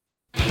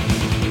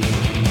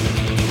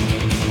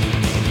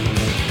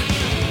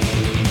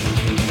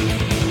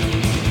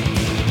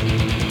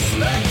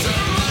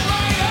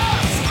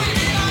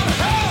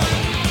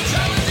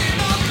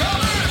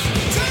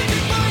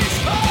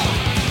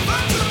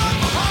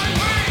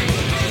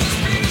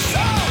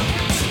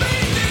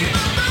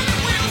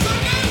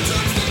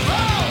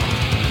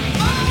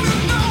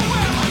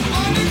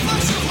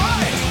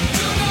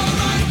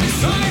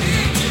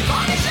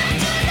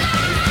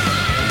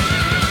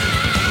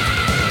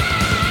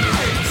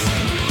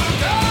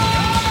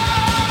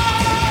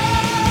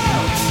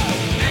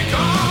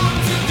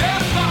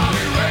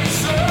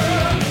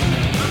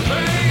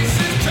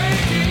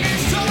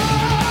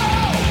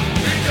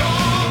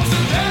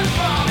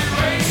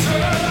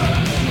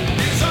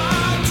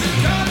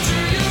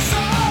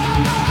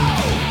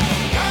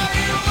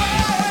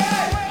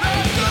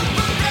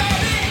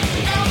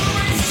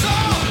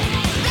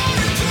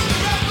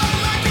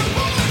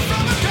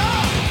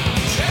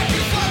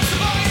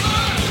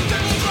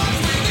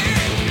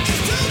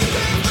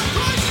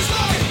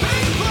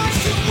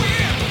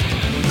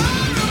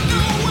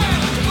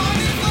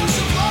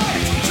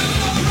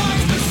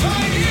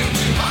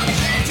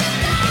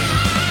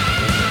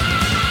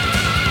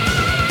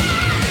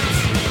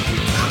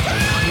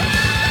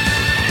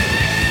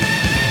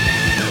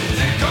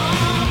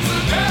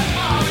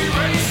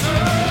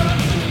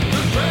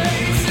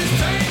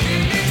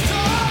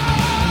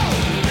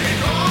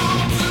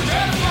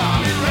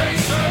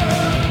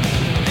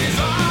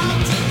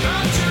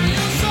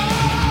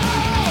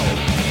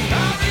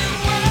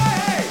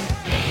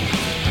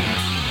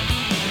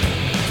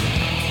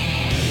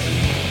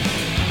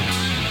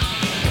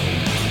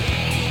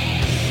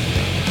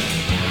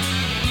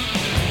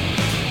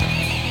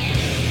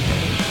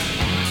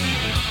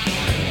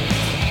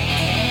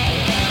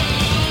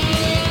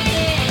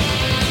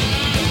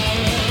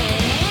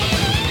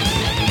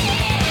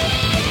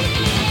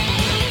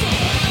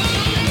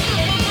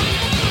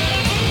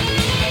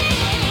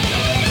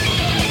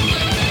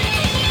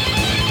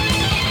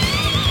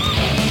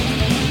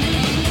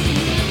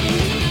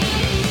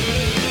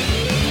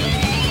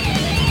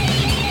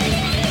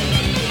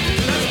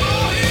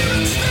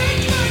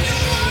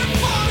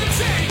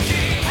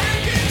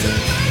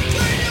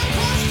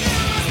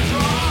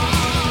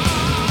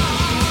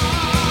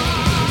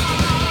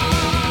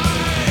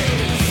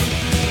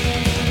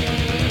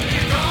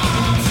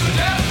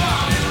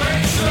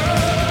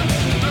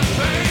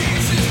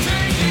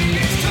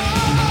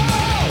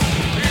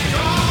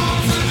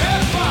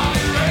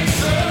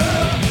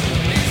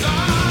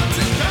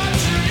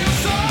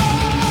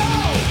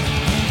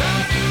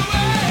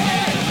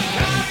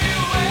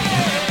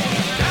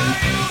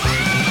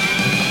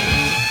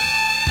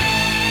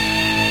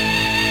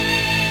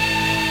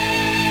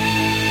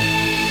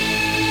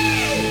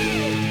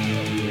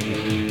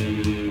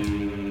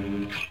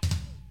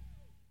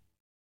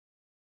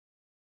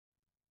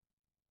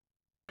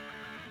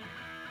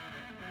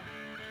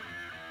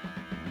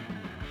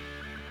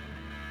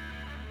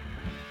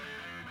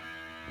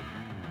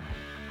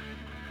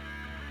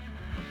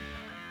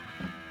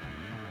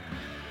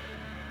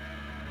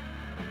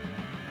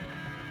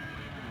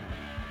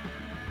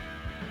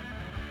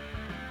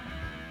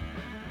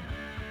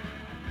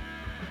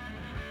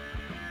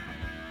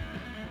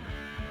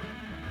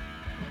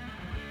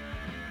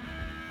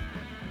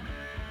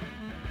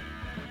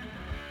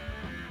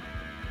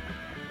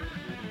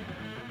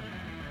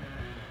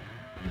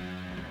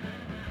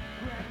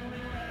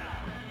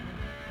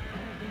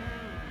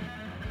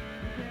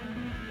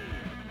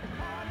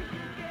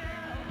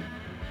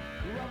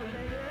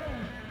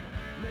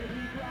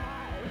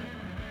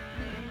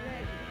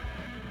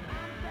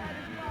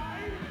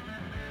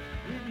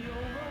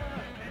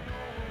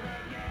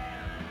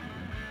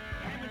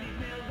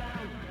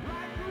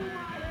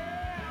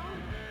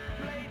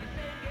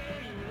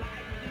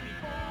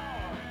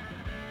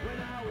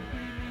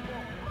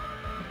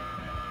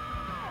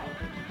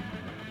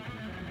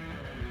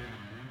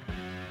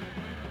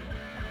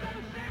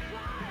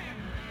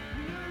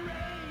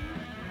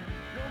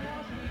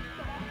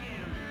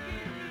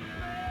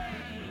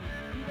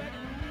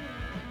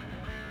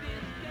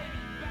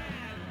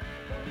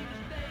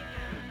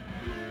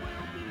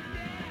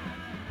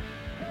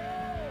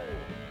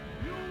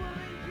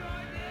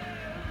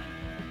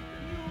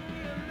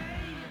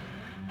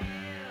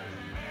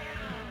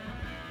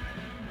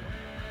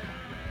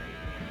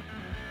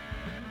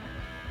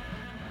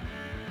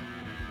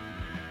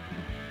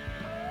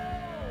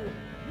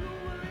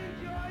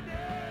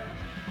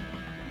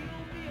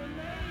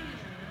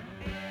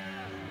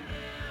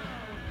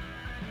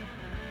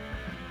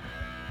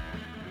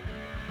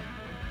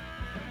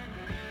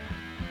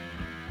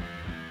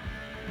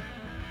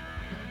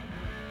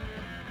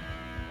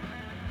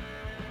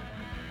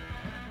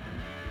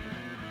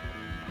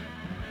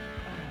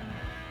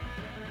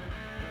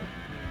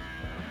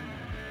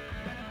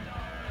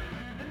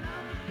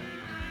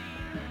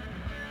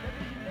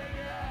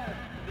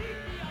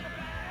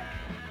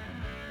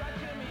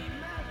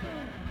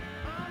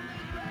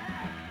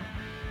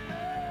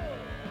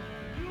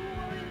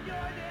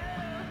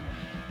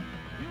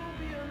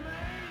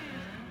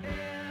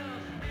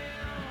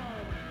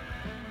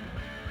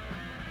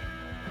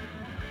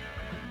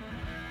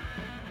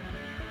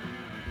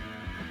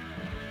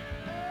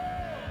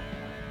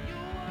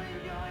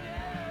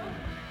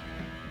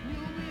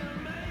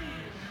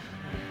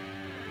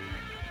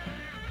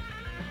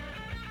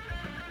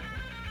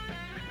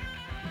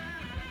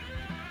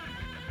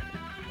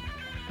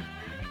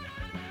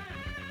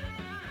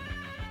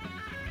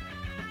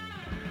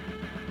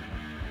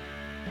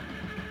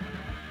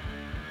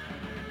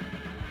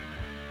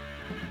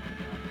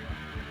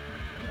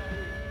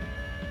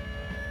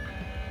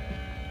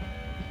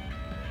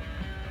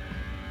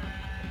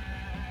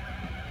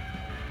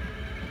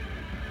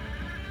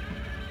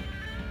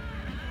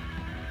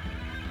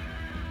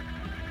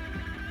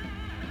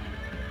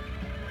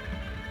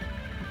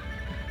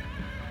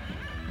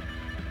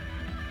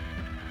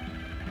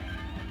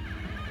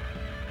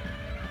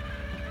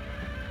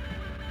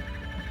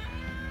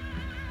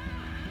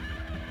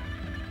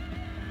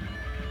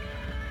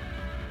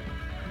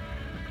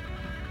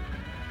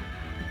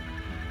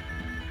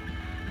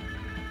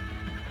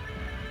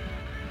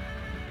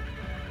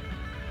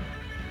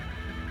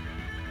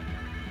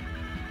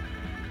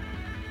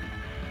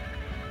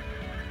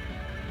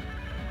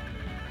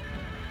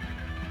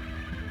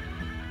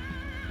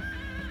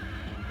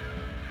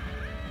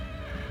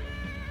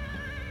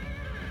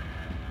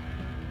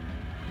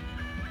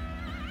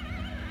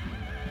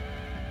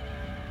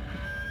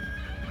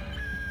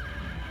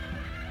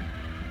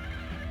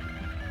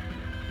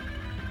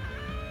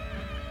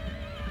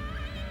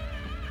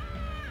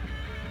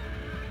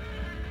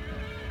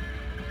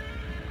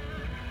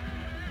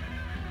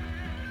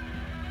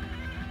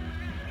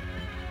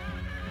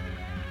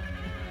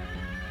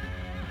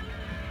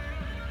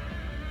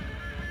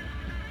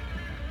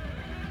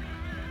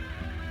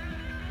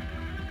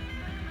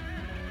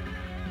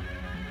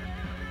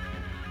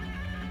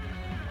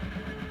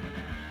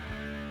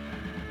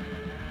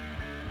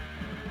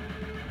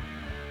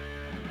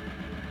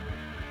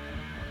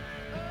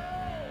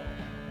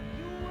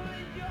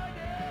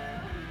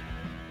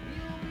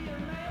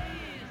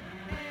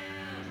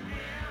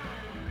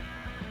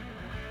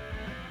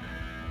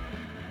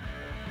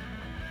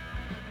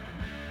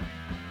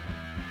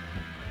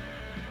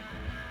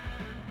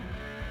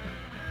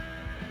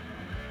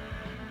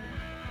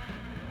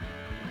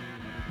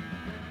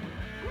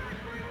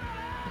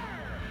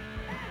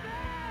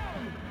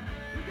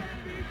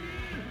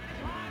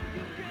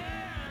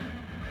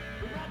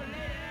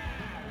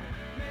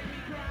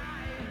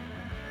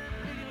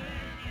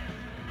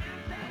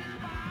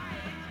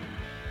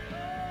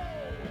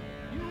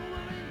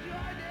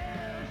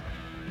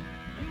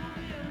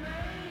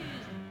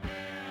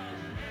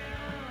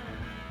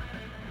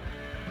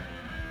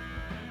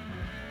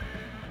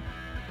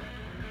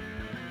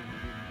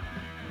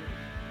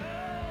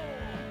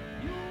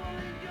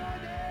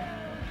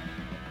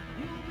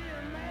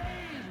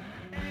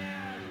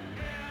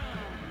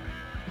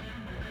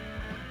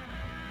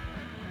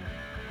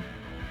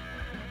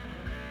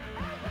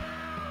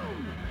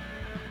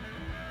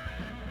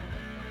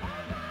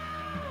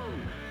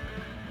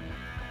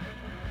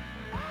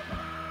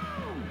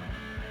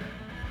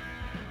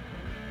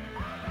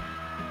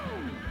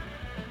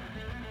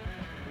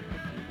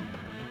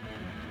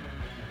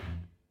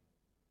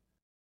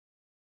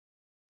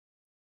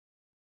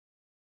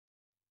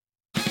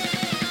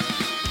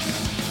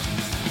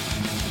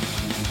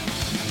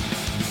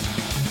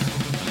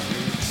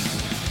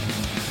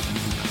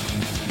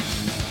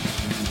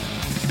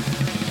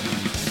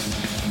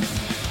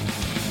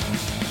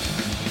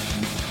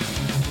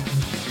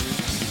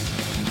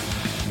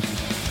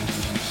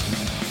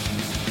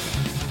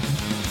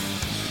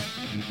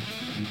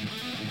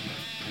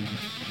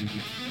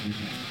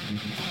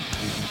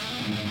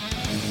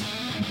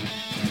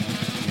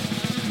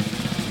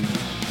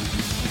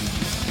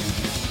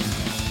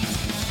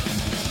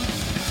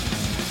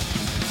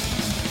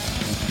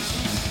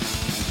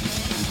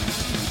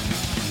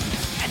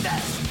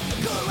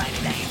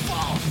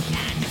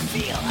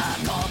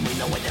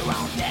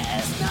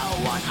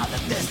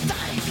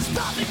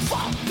 nothing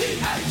from the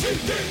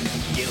ATD.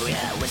 You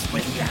hear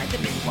whispering behind the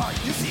big wall.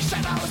 You see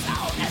shadows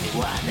out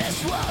everywhere in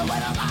this world.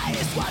 When an eye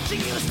is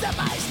watching you step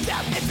by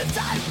step, it's the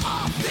time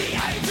of the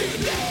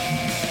ATD.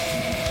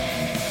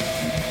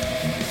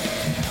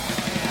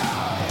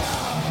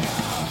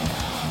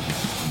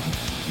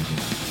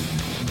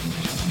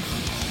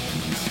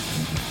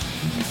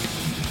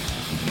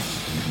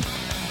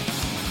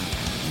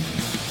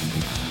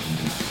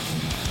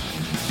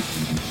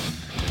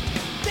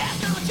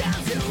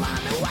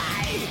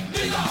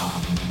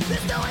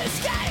 There's no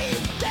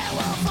escape, they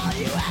will follow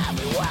you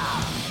everywhere.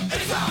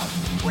 It's up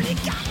when you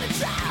got the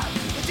trap.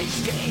 It's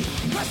HD,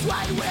 press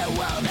right where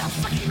world there's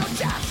fucking no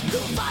chance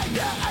to find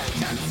the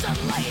agent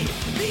suddenly.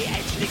 The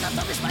HD got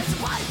the response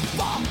supply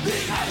for the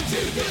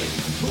ATD.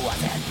 Who was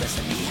it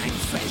listen behind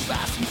strange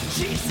mask?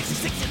 She's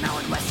 66 and now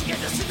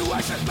investigating the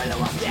situation.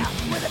 Middle of there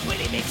with a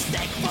pretty big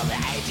stick for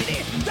the ATD.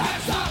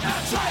 That's not a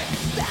trick.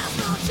 There's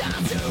no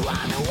chance to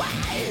run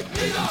away.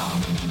 There's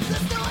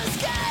no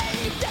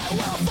escape, they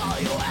will follow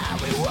you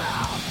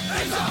everywhere.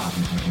 It's up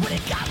when you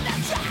got that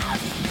trap.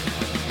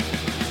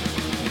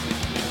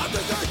 I'm the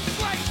third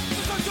place,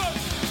 this is good.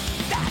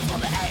 That's for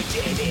the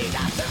ATD,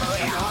 that's the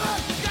real.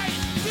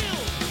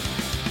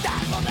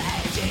 That's for the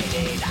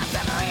ATD, that's the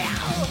real.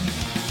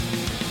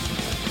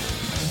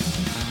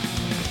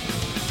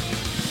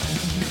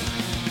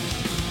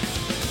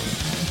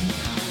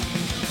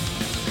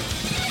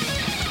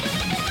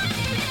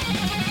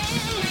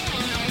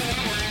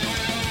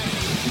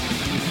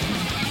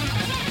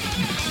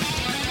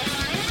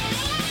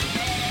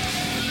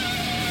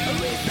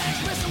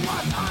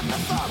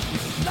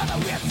 None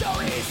of weird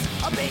stories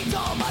are being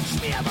told much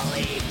me. I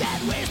believe that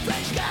we're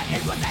strange guy,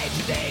 it was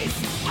HD's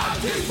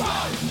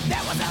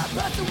There was a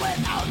person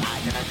without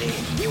identity.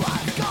 He was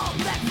called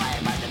Black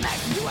Flame by the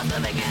next. He was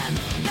living in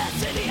that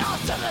city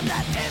outside of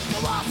that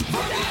influence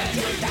from the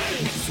HD.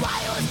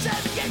 X-Riot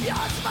said gave you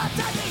odds about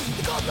timing.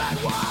 The cold red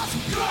was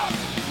gone.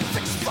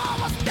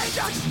 6-4 was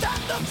danger,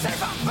 stand up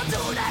safer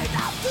until they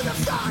up to the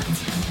front.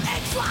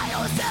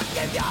 X-Riot said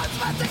gave you odds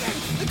about taking.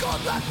 The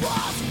cold red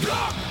was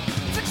gone.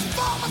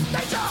 6-4 was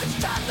danger,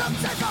 stand up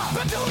safer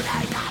until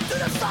they up to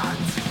the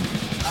front.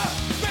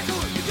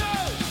 Record, you go!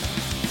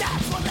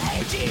 That's what the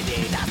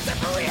AGD, that's the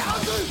for real.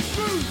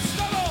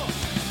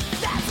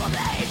 That's what the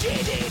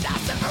AGD,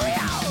 that's the for real.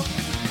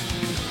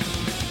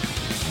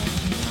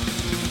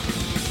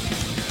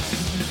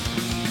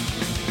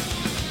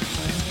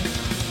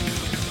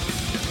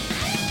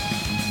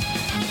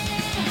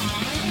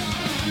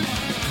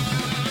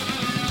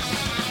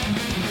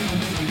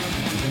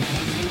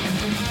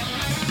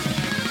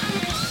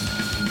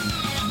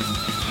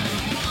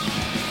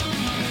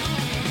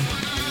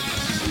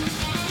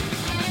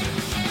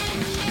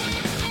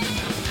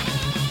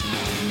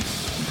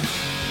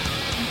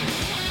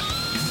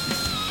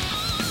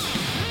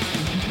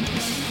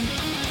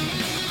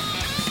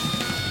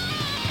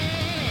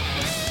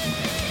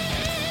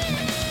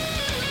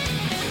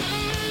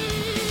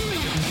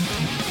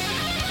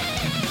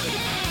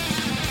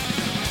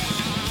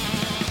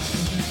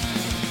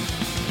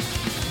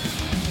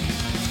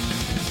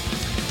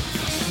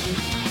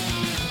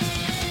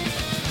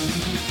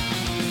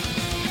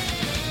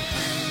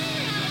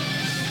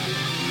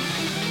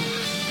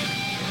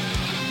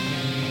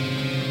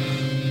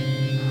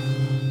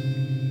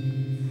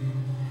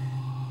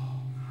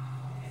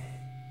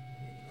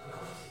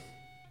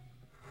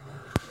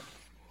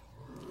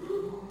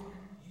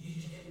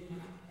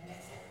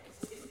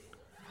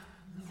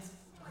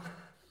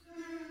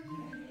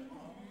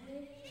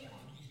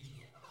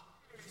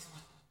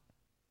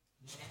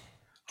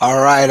 All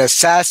right,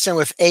 Assassin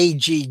with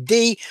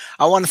AGD.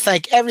 I want to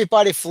thank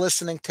everybody for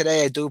listening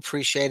today. I do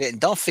appreciate it. And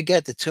don't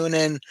forget to tune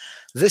in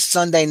this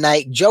Sunday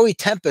night. Joey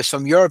Tempest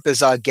from Europe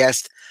is our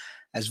guest,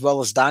 as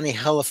well as Donnie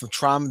Hiller from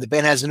Trauma. The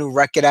band has a new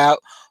record out.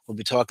 We'll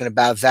be talking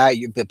about that.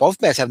 Both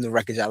bands have new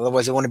records out.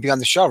 Otherwise, they want to be on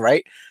the show,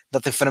 right?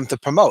 Nothing for them to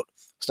promote.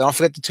 So don't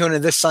forget to tune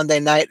in this Sunday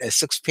night at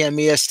 6 p.m.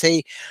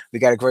 EST. We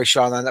got a great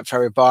show lined up for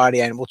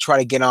everybody, and we'll try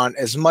to get on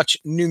as much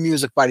new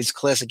music by these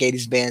classic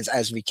 80s bands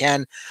as we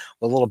can.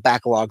 We're a little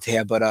backlogged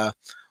here, but we'll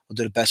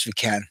do the best we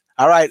can.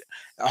 All right.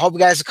 I hope you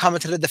guys are coming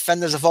to the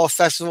Defenders of All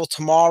Festival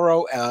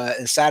tomorrow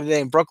and Saturday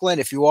in Brooklyn.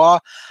 If you are,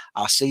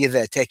 I'll see you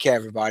there. Take care,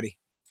 everybody.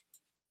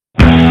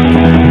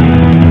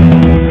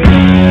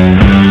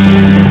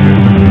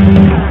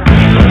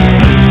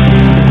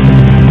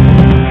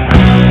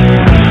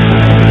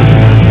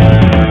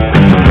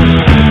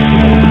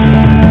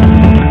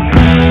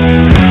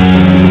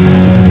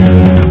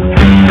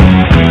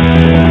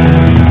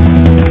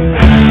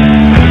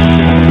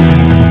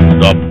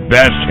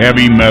 Best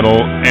heavy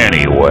metal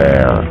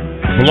anywhere.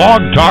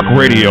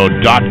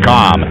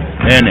 BlogTalkRadio.com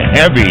and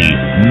Heavy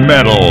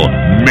Metal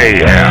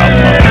Mayhem.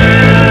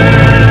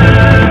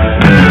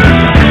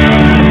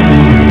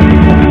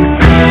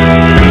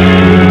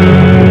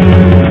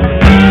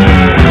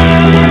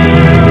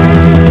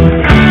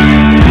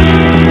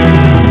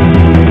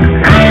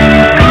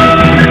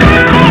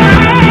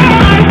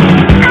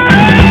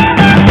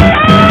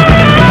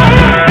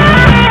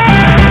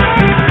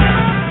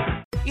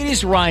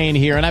 is Ryan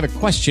here, and I have a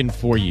question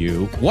for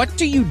you. What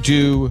do you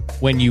do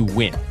when you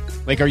win?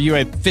 Like, are you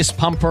a fist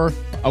pumper,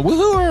 a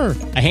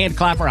woohooer, a hand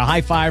clapper, a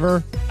high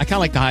fiver? I kind of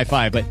like the high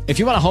five, but if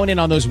you want to hone in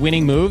on those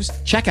winning moves,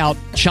 check out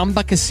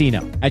Chumba Casino.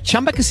 At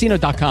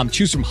ChumbaCasino.com,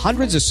 choose from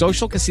hundreds of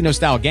social casino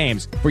style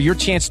games for your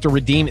chance to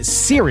redeem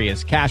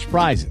serious cash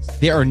prizes.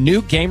 There are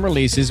new game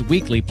releases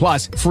weekly,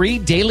 plus free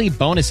daily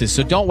bonuses.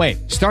 So don't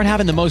wait. Start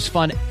having the most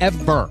fun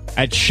ever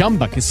at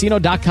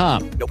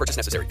ChumbaCasino.com. No purchase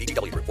necessary.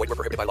 VGW Group. Void where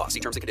prohibited by law. See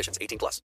terms and conditions. 18+.